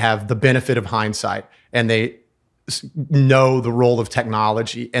and they have the benefit of hindsight and they know the role of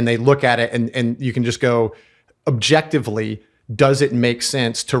technology and they look at it and you can just go, objectively, does it make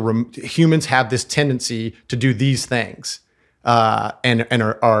sense humans have this tendency to do these things and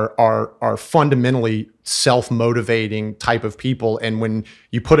are fundamentally self-motivating type of people. And when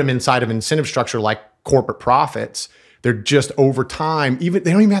you put them inside of an incentive structure like corporate profits, they're just over time, they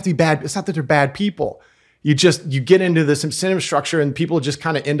don't even have to be bad. It's not that they're bad people. You get into this incentive structure and people just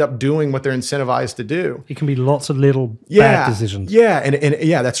kind of end up doing what they're incentivized to do. It can be lots of little bad decisions. Yeah. And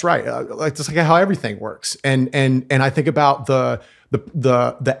yeah, that's right. Just like how everything works. And I think about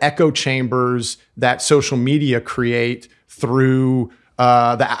the echo chambers that social media create through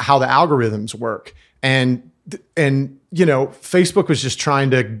how the algorithms work. And Facebook was just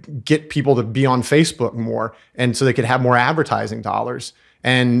trying to get people to be on Facebook more, and so they could have more advertising dollars.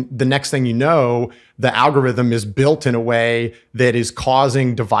 And the next thing you know, the algorithm is built in a way that is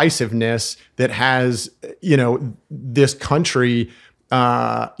causing divisiveness that has, this country,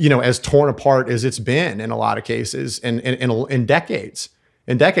 as torn apart as it's been in a lot of cases in decades.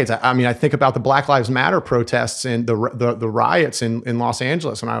 I mean, I think about the Black Lives Matter protests and the riots in Los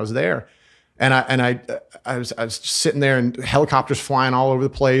Angeles when I was there. And I was sitting there and helicopters flying all over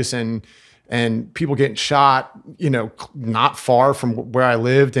the place and people getting shot, not far from where I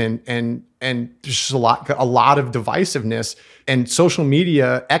lived, and there's just a lot of divisiveness. And social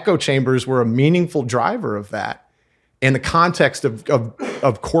media echo chambers were a meaningful driver of that in the context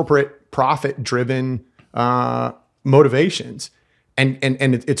of corporate profit-driven motivations. And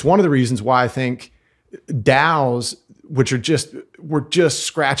it's one of the reasons why I think DAOs, we're just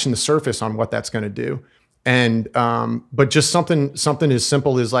scratching the surface on what that's going to do. And but just something as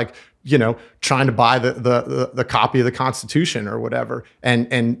simple as trying to buy the copy of the Constitution or whatever,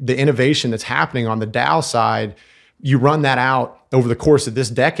 and the innovation that's happening on the DAO side, you run that out over the course of this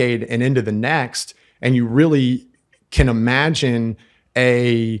decade and into the next, and you really can imagine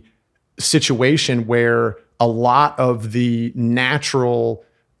a situation where a lot of the natural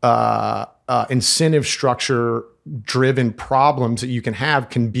incentive structure driven problems that you can have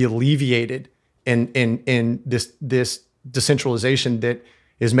can be alleviated in this decentralization that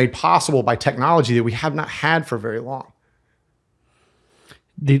is made possible by technology that we have not had for very long.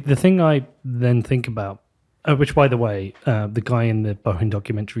 The thing I then think about, which by the way, the guy in the Boeing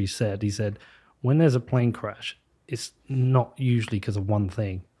documentary said, he said, when there's a plane crash, it's not usually because of one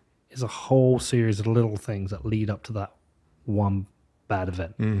thing. It's a whole series of little things that lead up to that one bad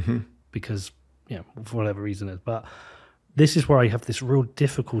event. Because, you know, for whatever reason it is. But this is where I have this real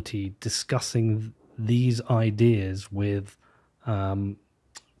difficulty discussing these ideas with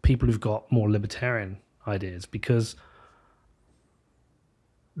people who've got more libertarian ideas, because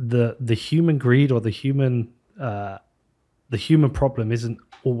the human greed or the human problem isn't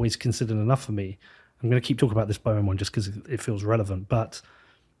always considered enough for me. I'm going to keep talking about this Boeing one just because it feels relevant, but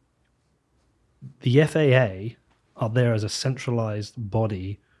the FAA are there as a centralized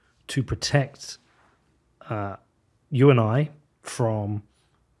body to protect you and I from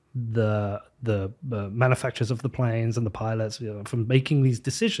the manufacturers of the planes and the pilots, you know, from making these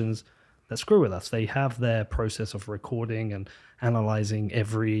decisions that screw with us. They have their process of recording and analyzing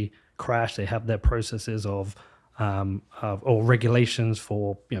every crash. They have their processes of or regulations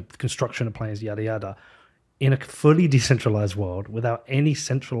for, you know, construction of planes, yada yada. In a fully decentralized world without any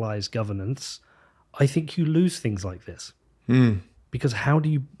centralized governance, I think you lose things like this. Because how do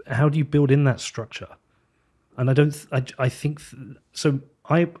you build in that structure? And I think so.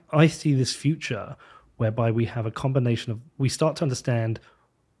 I see this future whereby we have a combination of, we start to understand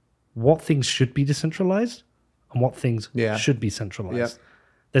what things should be decentralized and what things should be centralized.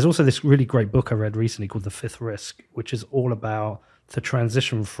 There's also this really great book I read recently called The Fifth Risk, which is all about the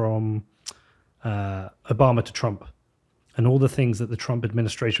transition from Obama to Trump and all the things that the Trump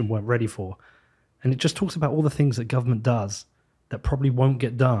administration weren't ready for. And it just talks about all the things that government does that probably won't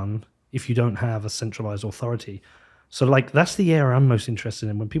get done if you don't have a centralized authority. So like, that's the area I'm most interested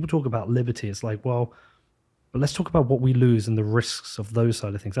in. When people talk about liberty, it's like, well, but let's talk about what we lose and the risks of those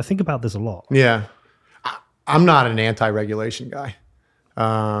side of things. I think about this a lot. Yeah. I'm not an anti-regulation guy.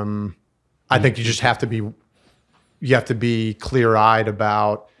 I think you just have to be clear-eyed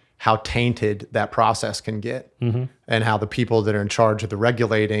about how tainted that process can get, and how the people that are in charge of the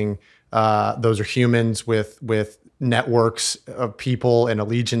regulating, those are humans with networks of people and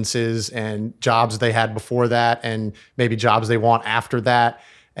allegiances and jobs they had before that, and maybe jobs they want after that.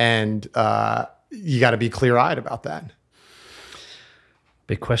 And you got to be clear-eyed about that.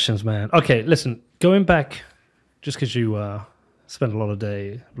 Big questions, man. Okay, listen, going back, just because you spend a lot of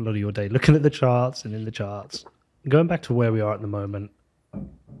your day looking at the charts and in the charts, going back to where we are at the moment,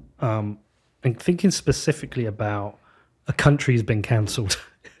 and thinking specifically about a country's been cancelled.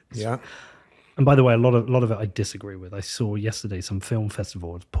 Yeah. And by the way, a lot of it I disagree with. I saw yesterday some film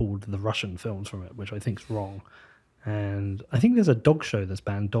festivals pulled the Russian films from it, which I think is wrong. And I think there's a dog show that's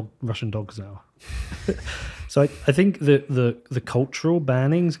banned Russian dogs now. So I think the cultural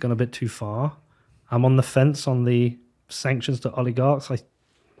banning's gone a bit too far. I'm on the fence on the sanctions to oligarchs. I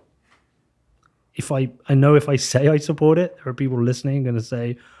know if I say I support it, there are people listening going to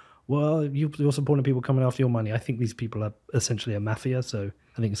say, well, you're supporting people coming after your money. I think these people are essentially a mafia, so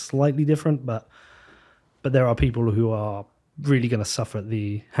I think it's slightly different, but there are people who are really going to suffer at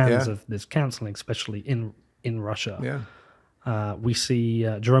the hands of this cancelling, especially in Russia. Yeah. We see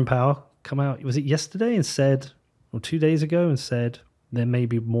Jerome Powell come out, was it yesterday, and said, or 2 days ago, and said there may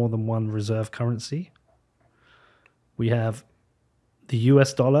be more than one reserve currency. We have the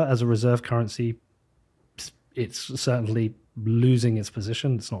US dollar as a reserve currency. It's certainly losing its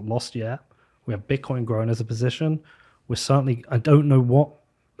position. It's not lost yet. We have Bitcoin growing as a position. We're certainly, I don't know what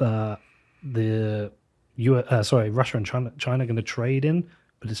Russia and China are going to trade in,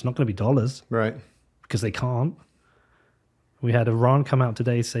 but it's not going to be dollars. Right. Because they can't. We had Iran come out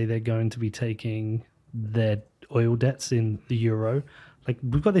today, say they're going to be taking their oil debts in the euro. Like,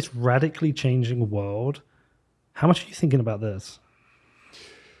 we've got this radically changing world. How much are you thinking about this?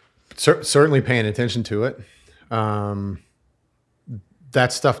 Certainly paying attention to it.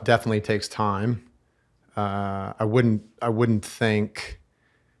 That stuff definitely takes time. I wouldn't think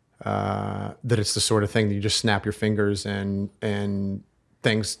that it's the sort of thing that you just snap your fingers and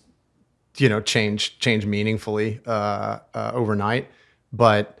things, you know, change meaningfully overnight.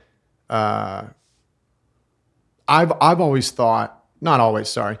 But I've always thought, not always,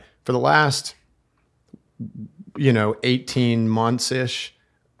 sorry, for the last 18 months ish,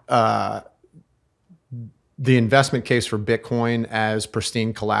 the investment case for Bitcoin as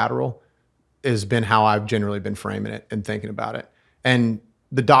pristine collateral has been how I've generally been framing it and thinking about it. And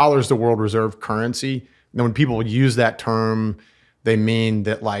the dollar is the world reserve currency. And when people use that term, they mean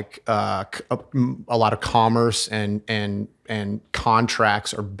that like a lot of commerce and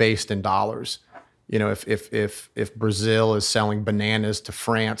contracts are based in dollars. You know, if Brazil is selling bananas to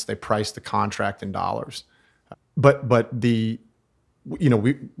France, they price the contract in dollars. But the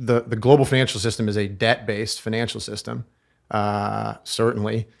global financial system is a debt-based financial system,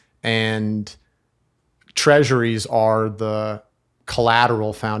 certainly, and treasuries are the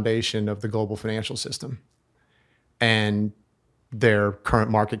collateral foundation of the global financial system. And their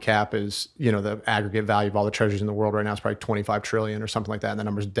current market cap is, you know, the aggregate value of all the treasuries in the world right now is probably 25 trillion or something like that. And the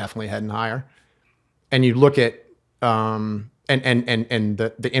number's definitely heading higher. And you look at and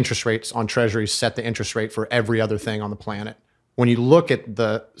the interest rates on treasuries set the interest rate for every other thing on the planet. When you look at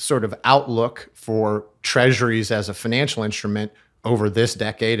the sort of outlook for treasuries as a financial instrument over this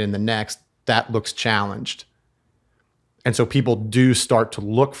decade and the next, that looks challenged. And so people do start to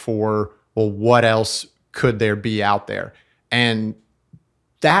look for, well, what else could there be out there? And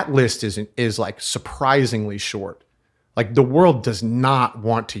that list is like surprisingly short. Like the world does not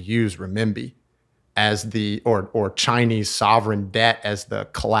want to use renminbi as the or Chinese sovereign debt as the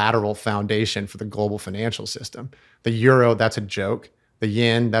collateral foundation for the global financial system. The euro, that's a joke. The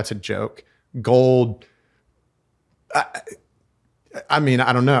yen, that's a joke. Gold, I mean,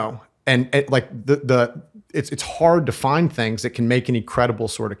 I don't know. And like it's hard to find things that can make any credible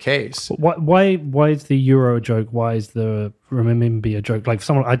sort of case. Why is the euro a joke? Why is the renminbi a joke? Like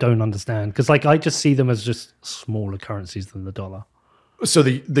someone I don't understand, because like I just see them as just smaller currencies than the dollar. So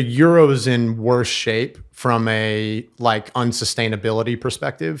the euro is in worse shape from a like unsustainability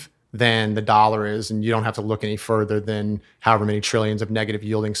perspective than the dollar is, and you don't have to look any further than however many trillions of negative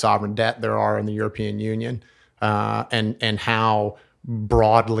yielding sovereign debt there are in the European Union, and how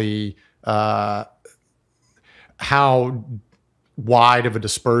broadly how wide of a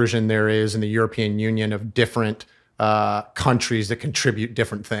dispersion there is in the European Union of different countries that contribute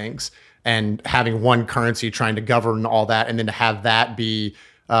different things. And having one currency trying to govern all that, and then to have that be,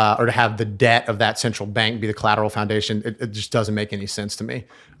 or to have the debt of that central bank be the collateral foundation, it just doesn't make any sense to me.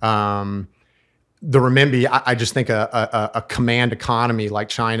 The renminbi, I just think a command economy like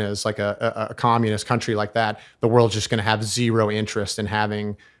China's, like a communist country like that, the world's just going to have zero interest in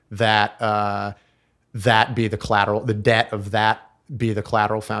having that that be the collateral, the debt of that be the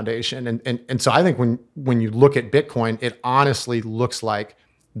collateral foundation. And so I think when you look at Bitcoin, it honestly looks like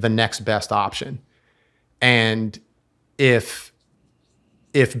the next best option. And if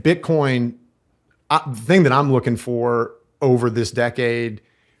Bitcoin, the thing that I'm looking for over this decade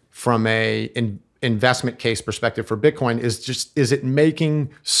from a investment case perspective for Bitcoin is it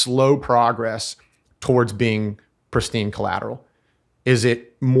making slow progress towards being pristine collateral? Is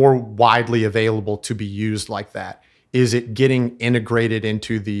it more widely available to be used like that? Is it getting integrated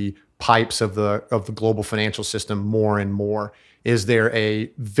into the pipes of the global financial system more and more? Is there a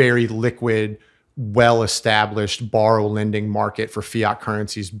very liquid, well-established borrow lending market for fiat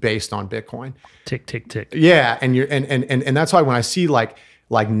currencies based on Bitcoin? Tick, tick, tick. Yeah, and that's why when I see like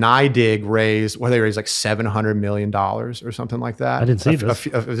NYDIG raised, they raised like $700 million or something like that. I didn't see this.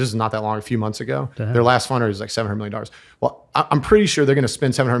 This is not that long, a few months ago. Damn. Their last fundraiser was like $700 million. Well, I'm pretty sure they're going to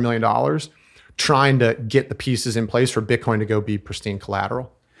spend $700 million trying to get the pieces in place for Bitcoin to go be pristine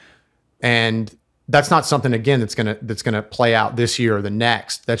collateral. And that's not something, again, that's gonna play out this year or the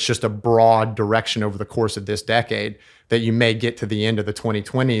next. That's just a broad direction over the course of this decade that you may get to the end of the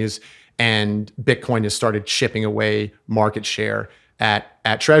 2020s and Bitcoin has started chipping away market share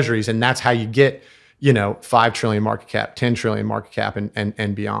at treasuries. And that's how you get, 5 trillion market cap, 10 trillion market cap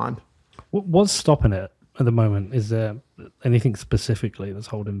and beyond. What's stopping it at the moment? Is there anything specifically that's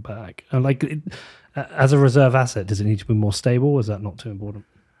holding back? And as a reserve asset, does it need to be more stable? Or is that not too important?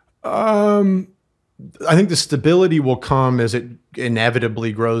 I think the stability will come as it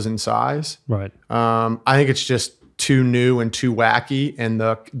inevitably grows in size. Right. I think it's just too new and too wacky, and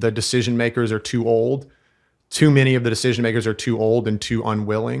the decision makers are too old. Too many of the decision makers are too old and too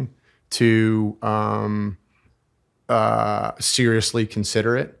unwilling to seriously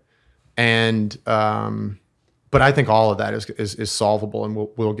consider it. And but I think all of that is solvable and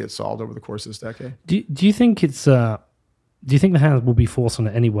will get solved over the course of this decade. Do you think it's do you think the hands will be forced on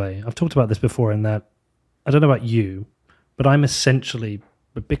it anyway? I've talked about this before in that, I don't know about you, but I'm essentially,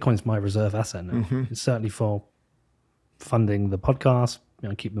 but Bitcoin's my reserve asset now. Mm-hmm. It's certainly for funding the podcast.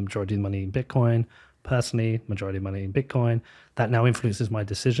 I keep the majority of the money in Bitcoin. Personally, majority of money in Bitcoin. That now influences my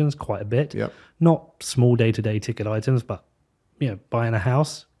decisions quite a bit. Yep. Not small day-to-day ticket items, but buying a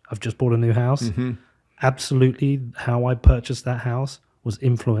house. I've just bought a new house. Mm-hmm. Absolutely, how I purchased that house was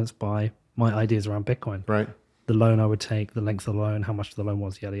influenced by my ideas around Bitcoin. Right. The loan I would take, the length of the loan, how much the loan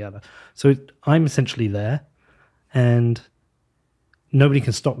was, yada, yada. So I'm essentially there, and nobody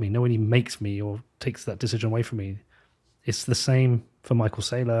can stop me. Nobody makes me or takes that decision away from me. It's the same for Michael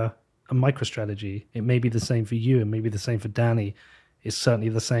Saylor and MicroStrategy. It may be the same for you. It may be the same for Danny. It's certainly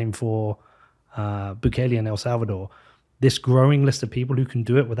the same for Bukele in El Salvador. This growing list of people who can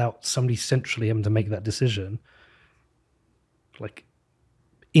do it without somebody centrally having to make that decision, like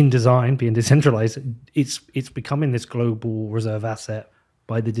in design, being decentralized, it's becoming this global reserve asset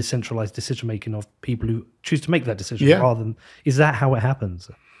by the decentralized decision making of people who choose to make that decision. Yeah. Rather than, is that how it happens?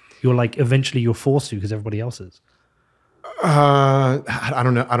 You're like, eventually you're forced to because everybody else is. I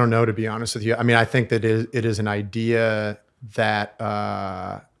don't know. I don't know, to be honest with you. I mean, I think that it is an idea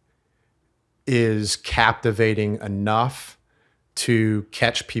that is captivating enough to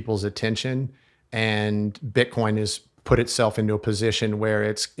catch people's attention, and Bitcoin has put itself into a position where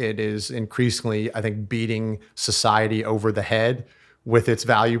it is increasingly, I think, beating society over the head with its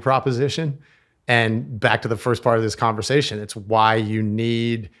value proposition. And back to the first part of this conversation, it's why you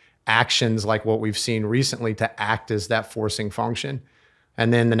need actions like what we've seen recently to act as that forcing function.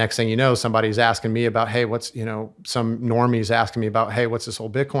 And then the next thing you know, somebody's asking me about, hey, some normie's asking me about, hey, what's this whole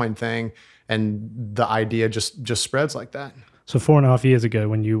Bitcoin thing? And the idea just spreads like that. So 4.5 years ago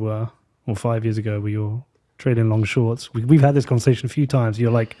when you were, or 5 years ago, when you were trading long shorts, we've had this conversation a few times.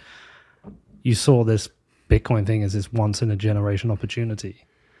 You're like, you saw this Bitcoin thing as this once in a generation opportunity.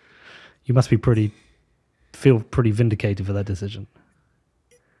 You must feel pretty vindicated for that decision.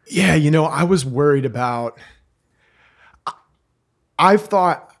 Yeah, I was worried about, I've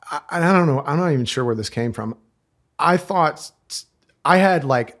thought, I don't know, I'm not even sure where this came from. I thought I had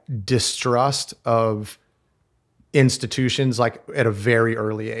like distrust of institutions like at a very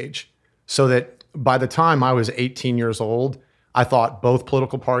early age, so that by the time I was 18 years old, I thought both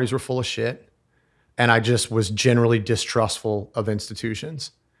political parties were full of shit. And I just was generally distrustful of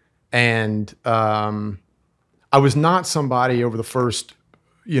institutions. And I was not somebody over the first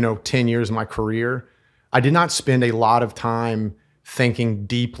 10 years of my career. I did not spend a lot of time thinking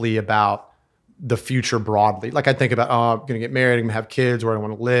deeply about the future broadly. Like I think about, I'm going to get married, I'm going to have kids, where I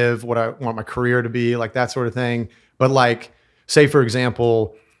want to live, what I want my career to be, like that sort of thing. But like, say for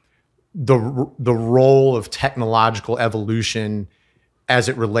example, the role of technological evolution as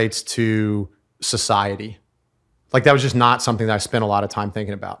it relates to society. Like that was just not something that I spent a lot of time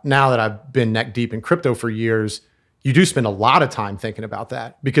thinking about. Now that I've been neck deep in crypto for years, you do spend a lot of time thinking about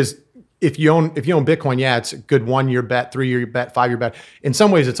that, because if you own Bitcoin, yeah, it's a good 1 year bet, 3 year bet, 5 year bet. In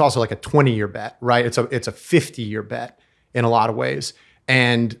some ways, it's also like a 20 year bet, right? It's a 50-year bet in a lot of ways.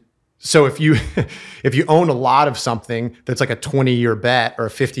 And so if you own a lot of something that's like a 20-year bet or a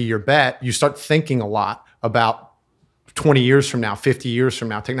 50-year bet, you start thinking a lot about 20 years from now, 50 years from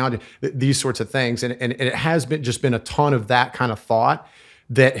now, technology, these sorts of things. And it has been a ton of that kind of thought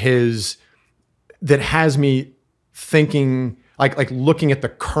that has me thinking, like looking at the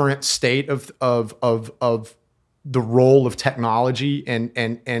current state of the role of technology and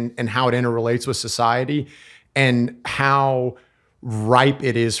how it interrelates with society, and how ripe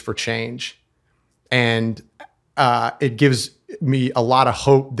it is for change. And it gives me a lot of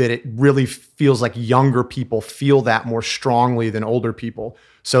hope that it really feels like younger people feel that more strongly than older people,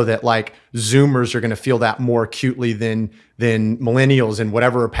 so that like Zoomers are going to feel that more acutely than millennials, and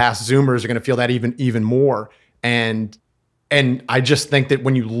whatever past Zoomers are going to feel that even more. And I just think that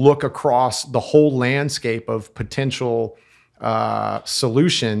when you look across the whole landscape of potential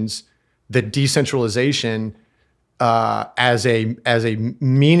solutions, that decentralization as a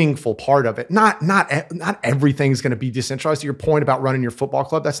meaningful part of it. Not everything's going to be decentralized. To your point about running your football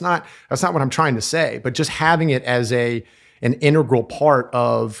club, that's not what I'm trying to say. But just having it as an integral part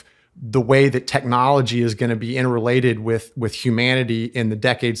of the way that technology is going to be interrelated with humanity in the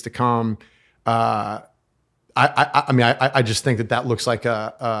decades to come. I just think that looks like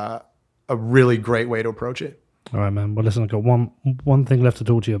a really great way to approach it. All right, man. Well, listen, I've got one thing left to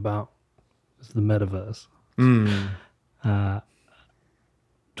talk to you about. It's the metaverse.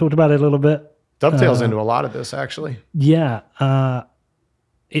 Talked about it a little bit. Dovetails into a lot of this, actually. Yeah.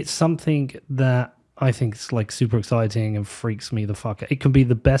 It's something that I think is like super exciting and freaks me the fuck out. It can be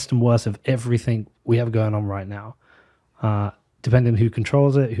the best and worst of everything we have going on right now. Depending on who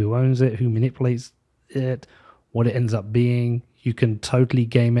controls it, who owns it, who manipulates it, what it ends up being. You can totally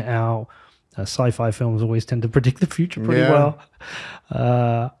game it out. Sci-fi films always tend to predict the future pretty well.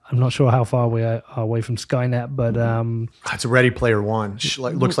 I'm not sure how far we are away from Skynet, but it's Ready Player One.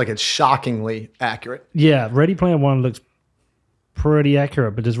 Looks like it's shockingly accurate. Yeah, Ready Player One looks pretty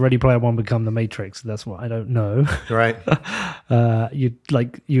accurate. But does Ready Player One become the Matrix? That's what I don't know. Right.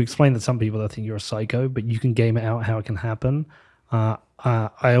 You explain that some people think you're a psycho, but you can game it out how it can happen.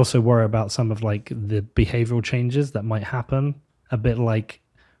 I also worry about some of like the behavioral changes that might happen. A bit like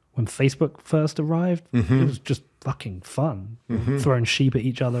when Facebook first arrived, it was just fucking fun, throwing sheep at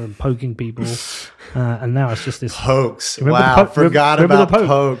each other and poking people. And now it's just this Pokes. Wow, forgot about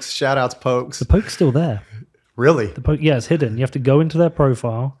Pokes. Shout out to Pokes. The poke's still there. Really? The poke, yeah, it's hidden. You have to go into their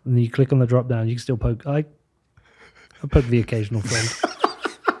profile and then you click on the drop down. You can still poke. I poke the occasional friend.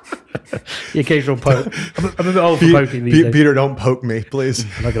 The occasional poke. I'm a bit old for poking these days. Peter, don't poke me, please.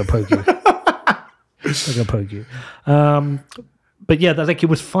 I'm not going to poke you. I'm not going to poke you. But yeah, that's like, it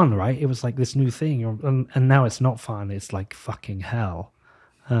was fun, right? It was like this new thing. And now it's not fun. It's like fucking hell.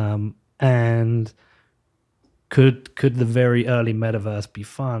 And could the very early metaverse be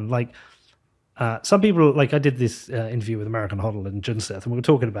fun? Like, some people, like I did this interview with American Hodl and Junseth, and we were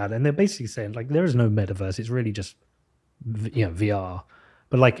talking about it, and they're basically saying, like, there is no metaverse. It's really just, VR.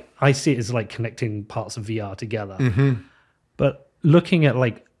 But like, I see it as like connecting parts of VR together. But looking at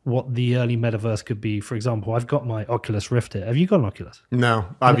like what the early metaverse could be, for example, I've got my Oculus Rift here. Have you got an Oculus? No,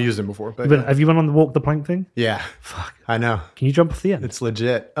 I've used them before. But have you been on the walk the plank thing? Yeah. Fuck. I know. Can you jump off the end? It's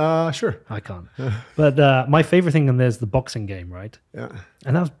legit. Sure. I can't. But my favorite thing in there's the boxing game, right? Yeah.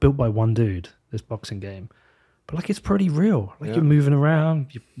 And that was built by one dude, this boxing game. But like, it's pretty real. Like, you're moving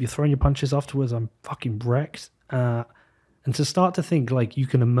around, you're throwing your punches afterwards. I'm fucking wrecked. And to start to think like you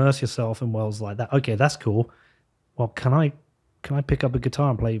can immerse yourself in worlds like that. Okay, that's cool. Well, can I pick up a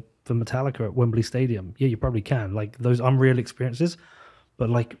guitar and play for Metallica at Wembley Stadium? Yeah, you probably can. Like those unreal experiences. But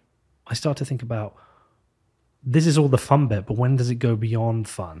like, I start to think about, this is all the fun bit, but when does it go beyond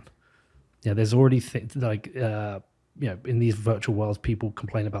fun? Yeah, there's already in these virtual worlds, people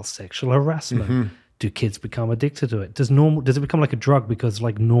complain about sexual harassment. Do kids become addicted to it? Does it become like a drug because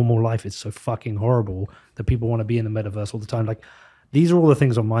like normal life is so fucking horrible that people want to be in the metaverse all the time? Like, these are all the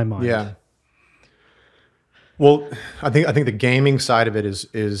things on my mind. Yeah. Well, I think the gaming side of it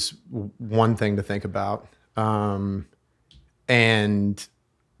is one thing to think about, and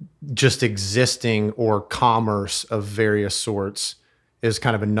just existing or commerce of various sorts is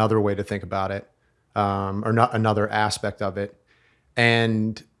kind of another way to think about it, or not another aspect of it,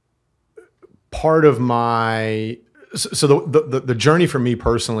 and part of my the journey for me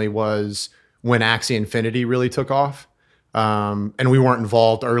personally was when Axie Infinity really took off, and we weren't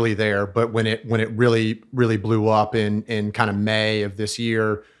involved early there, but when it really blew up in kind of May of this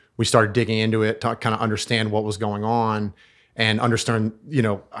year, we started digging into it to kind of understand what was going on and understand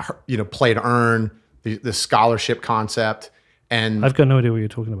play to earn, the scholarship concept. And I've got no idea what you're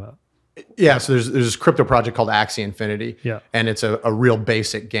talking about. Yeah, so there's this crypto project called Axie Infinity, and it's a real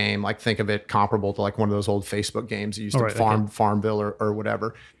basic game. Like, think of it comparable to like one of those old Facebook games you used to Farmville or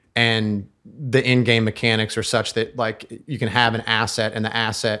whatever. And the in-game mechanics are such that like you can have an asset, and the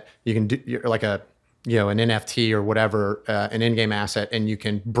asset you can do like an NFT or whatever, an in-game asset, and you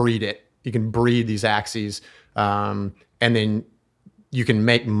can breed it. You can breed these Axies, and then you can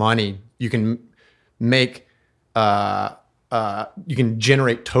make money. You can make you can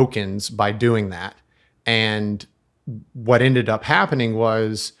generate tokens by doing that. And what ended up happening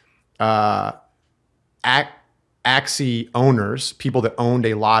was Axie owners, people that owned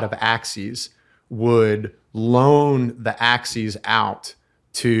a lot of Axies, would loan the Axies out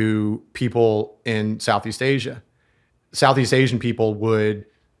to people in Southeast Asia. Southeast Asian people would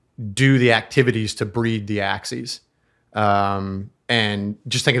do the activities to breed the Axies. And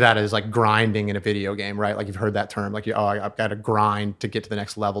just think of that as like grinding in a video game, right? Like, you've heard that term, like, I've got to grind to get to the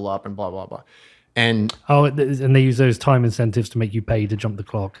next level up and blah, blah, blah. And and they use those time incentives to make you pay to jump the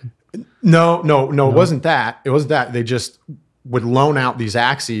clock. No, it wasn't that. It wasn't that. They just would loan out these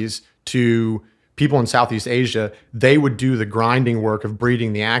Axies to people in Southeast Asia. They would do the grinding work of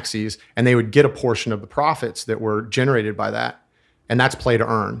breeding the Axies, and they would get a portion of the profits that were generated by that. And that's play to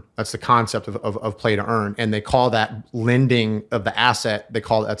earn. That's the concept of play to earn. And they call that lending of the asset. They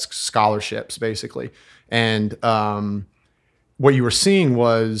call that's scholarships, basically. And what you were seeing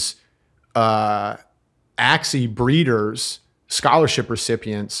was Axie breeders, scholarship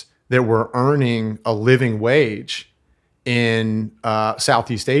recipients that were earning a living wage in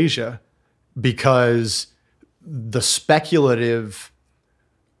Southeast Asia, because the speculators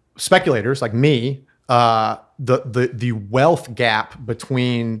like me, the wealth gap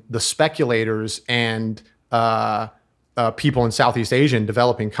between the speculators and people in Southeast Asia and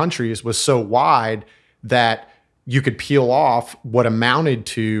developing countries was so wide that you could peel off what amounted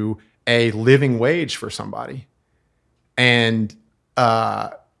to a living wage for somebody. And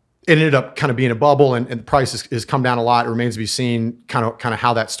it ended up kind of being a bubble, and the price has come down a lot. It remains to be seen kind of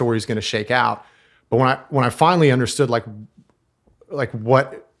how that story is going to shake out. But when I finally understood like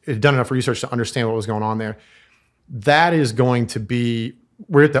what had done enough research to understand what was going on there, that is going to be,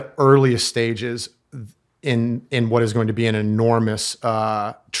 we're at the earliest stages in what is going to be an enormous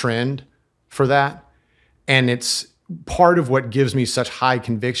trend for that. And it's part of what gives me such high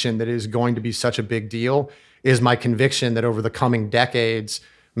conviction that it is going to be such a big deal, is my conviction that over the coming decades,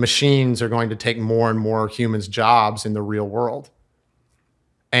 machines are going to take more and more humans' jobs in the real world.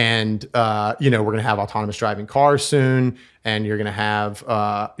 And, we're going to have autonomous driving cars soon. And you're going to have,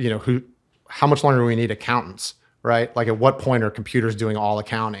 how much longer do we need accountants, right? Like, at what point are computers doing all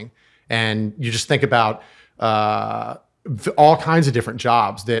accounting? And you just think about all kinds of different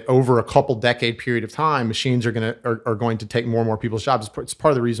jobs that over a couple decade period of time, machines are going to take more and more people's jobs. It's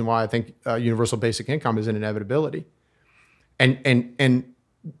part of the reason why I think universal basic income is an inevitability. And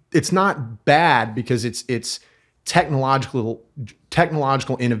it's not bad, because it's technological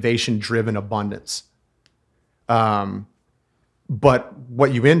innovation driven abundance. But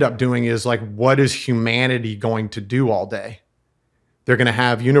what you end up doing is, like, what is humanity going to do all day? They're going to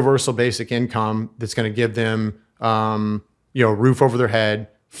have universal basic income that's going to give them, a roof over their head,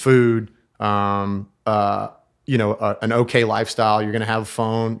 food, an okay lifestyle. You're going to have a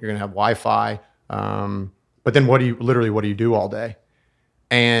phone, you're going to have Wi-Fi. But then what do you do all day?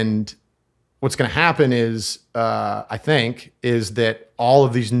 And what's going to happen is, I think, is that all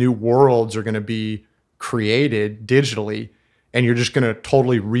of these new worlds are going to be created digitally, and you're just going to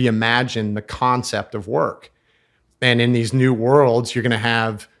totally reimagine the concept of work. And in these new worlds, you're going to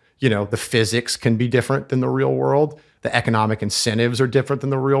have, the physics can be different than the real world. The economic incentives are different than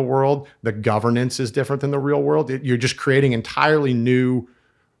the real world. The governance is different than the real world. You're just creating entirely new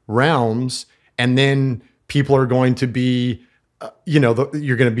realms. And then people are going to be, you're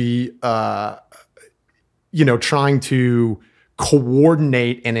going to be, trying to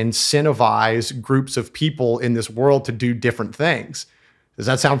coordinate and incentivize groups of people in this world to do different things. Does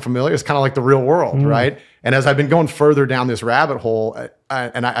that sound familiar? It's kind of like the real world, right? And as I've been going further down this rabbit hole,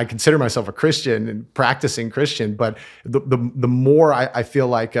 and I consider myself a Christian and practicing Christian, but the more I feel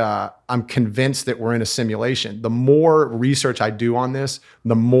like I'm convinced that we're in a simulation. The more research I do on this,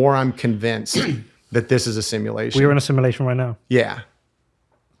 the more I'm convinced that this is a simulation. We're in a simulation right now. Yeah.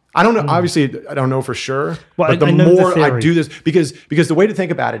 I don't know. Obviously, I don't know for sure. Well, but the more I do this, because the way to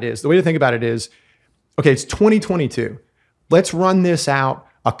think about it is, okay, it's 2022. Let's run this out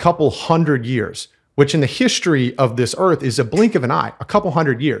a couple hundred years, which in the history of this earth is a blink of an eye, a couple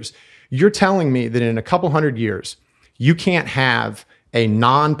hundred years. You're telling me that in a couple hundred years, you can't have a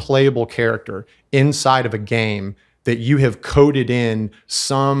non-playable character inside of a game that you have coded in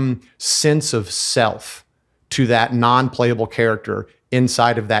some sense of self to that non-playable character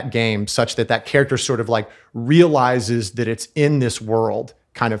inside of that game, such that that character sort of like realizes that it's in this world,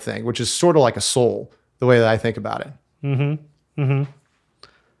 kind of thing, which is sort of like a soul, the way that I think about it. Mm-hmm. Mm-hmm.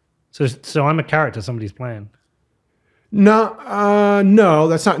 So I'm a character somebody's playing. No,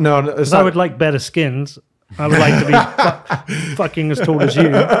 that's not. No, that's not. I would like better skins. I would like to be fucking as tall as you.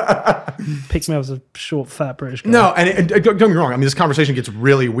 Pick me up as a short, fat British guy. No, and don't get me wrong. I mean, this conversation gets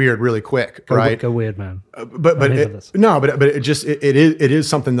really weird really quick, right? Go weird, man. But it is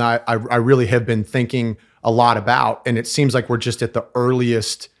something that I really have been thinking a lot about, and it seems like we're just at the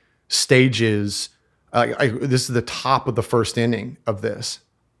earliest stages. This is the top of the first inning of this.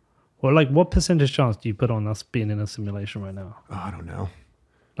 Well, like, what percentage chance do you put on us being in a simulation right now? Oh, I don't know.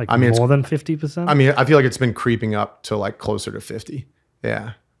 Like, more than 50%? I mean, I feel like it's been creeping up to like closer to 50.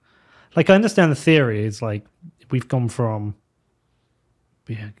 Yeah. Like, I understand the theory. It's like we've gone from,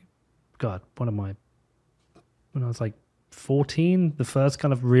 God, when I was like 14, the first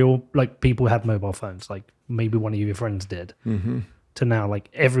kind of real, like, people had mobile phones. Like, maybe one of your friends did. Mm-hmm. To now, like,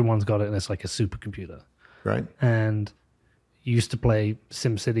 everyone's got it, and it's like a supercomputer. Right. And you used to play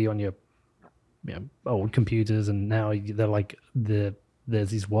SimCity on your old computers, and now they're like there's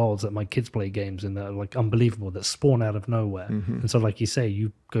these worlds that my kids play games in that are like unbelievable, that spawn out of nowhere. Mm-hmm. And so, like you say,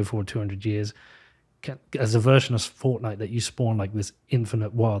 you go forward 200 years, as a version of Fortnite that you spawn like this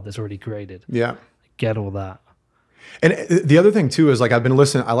infinite world that's already created. Yeah. Get all that. And the other thing too is, like, I've been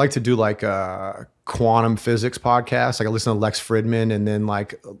listening, I like to do like quantum physics podcasts. Like, I listen to Lex Fridman, and then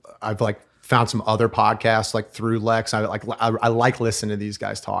like I've like found some other podcasts like through Lex. I like listening to these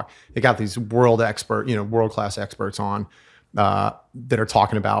guys talk. They got these world-class experts on that are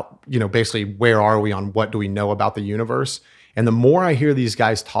talking about, basically where are we on what do we know about the universe. And the more I hear these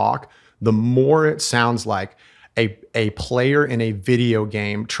guys talk, the more it sounds like a player in a video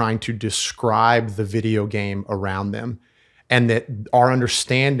game trying to describe the video game around them. and that our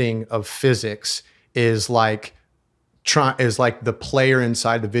understanding of physics is like the player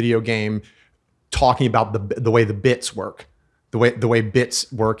inside the video game talking about the way the bits work, the way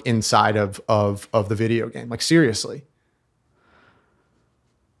bits work inside of the video game. Like, seriously.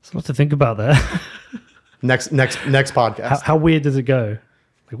 There's a lot to think about there. Next podcast. How weird does it go?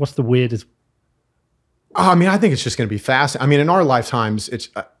 Like, what's the weirdest? I mean, I think it's just going to be fascinating. I mean, in our lifetimes,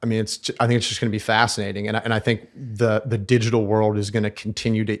 I think it's just going to be fascinating. And I think the digital world is going to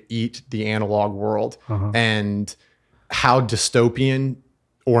continue to eat the analog world. And how dystopian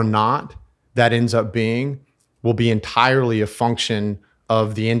or not that ends up being will be entirely a function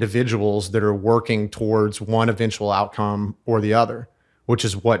of the individuals that are working towards one eventual outcome or the other, which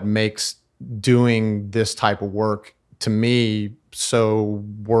is what makes doing this type of work, to me, so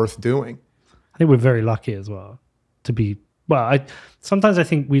worth doing. I think we're very lucky as well to be. Well, sometimes I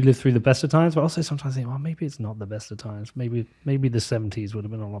think we live through the best of times, but also sometimes I think, well, maybe it's not the best of times. Maybe the 70s would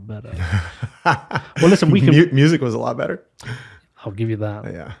have been a lot better. Well, listen, we can. Music was a lot better. I'll give you that.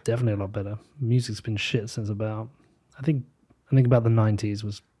 Yeah, definitely a lot better. Music's been shit since about. I think about the 90s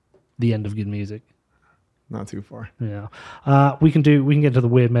was the end of good music. Not too far. Yeah, we can get to the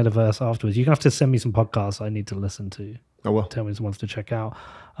weird metaverse afterwards. You're gonna have to send me some podcasts I need to listen to. Oh, well. Tell me some ones to check out.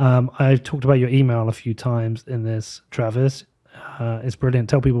 I've talked about your email a few times in this, Travis. It's brilliant.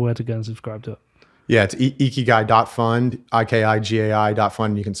 Tell people where to go and subscribe to it. Yeah, it's ikigai.fund,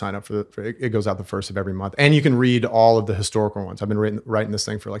 ikigai.fund. You can sign up for it. It goes out the first of every month. And you can read all of the historical ones. I've been writing this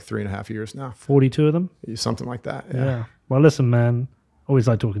thing for like 3.5 years now. 42 of them? Something like that. Yeah. Well, listen, man. Always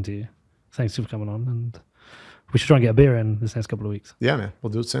like talking to you. Thanks for coming on. And we should try and get a beer in this next couple of weeks. Yeah, man.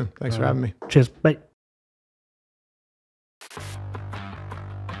 We'll do it soon. Thanks for having me. Cheers. Bye.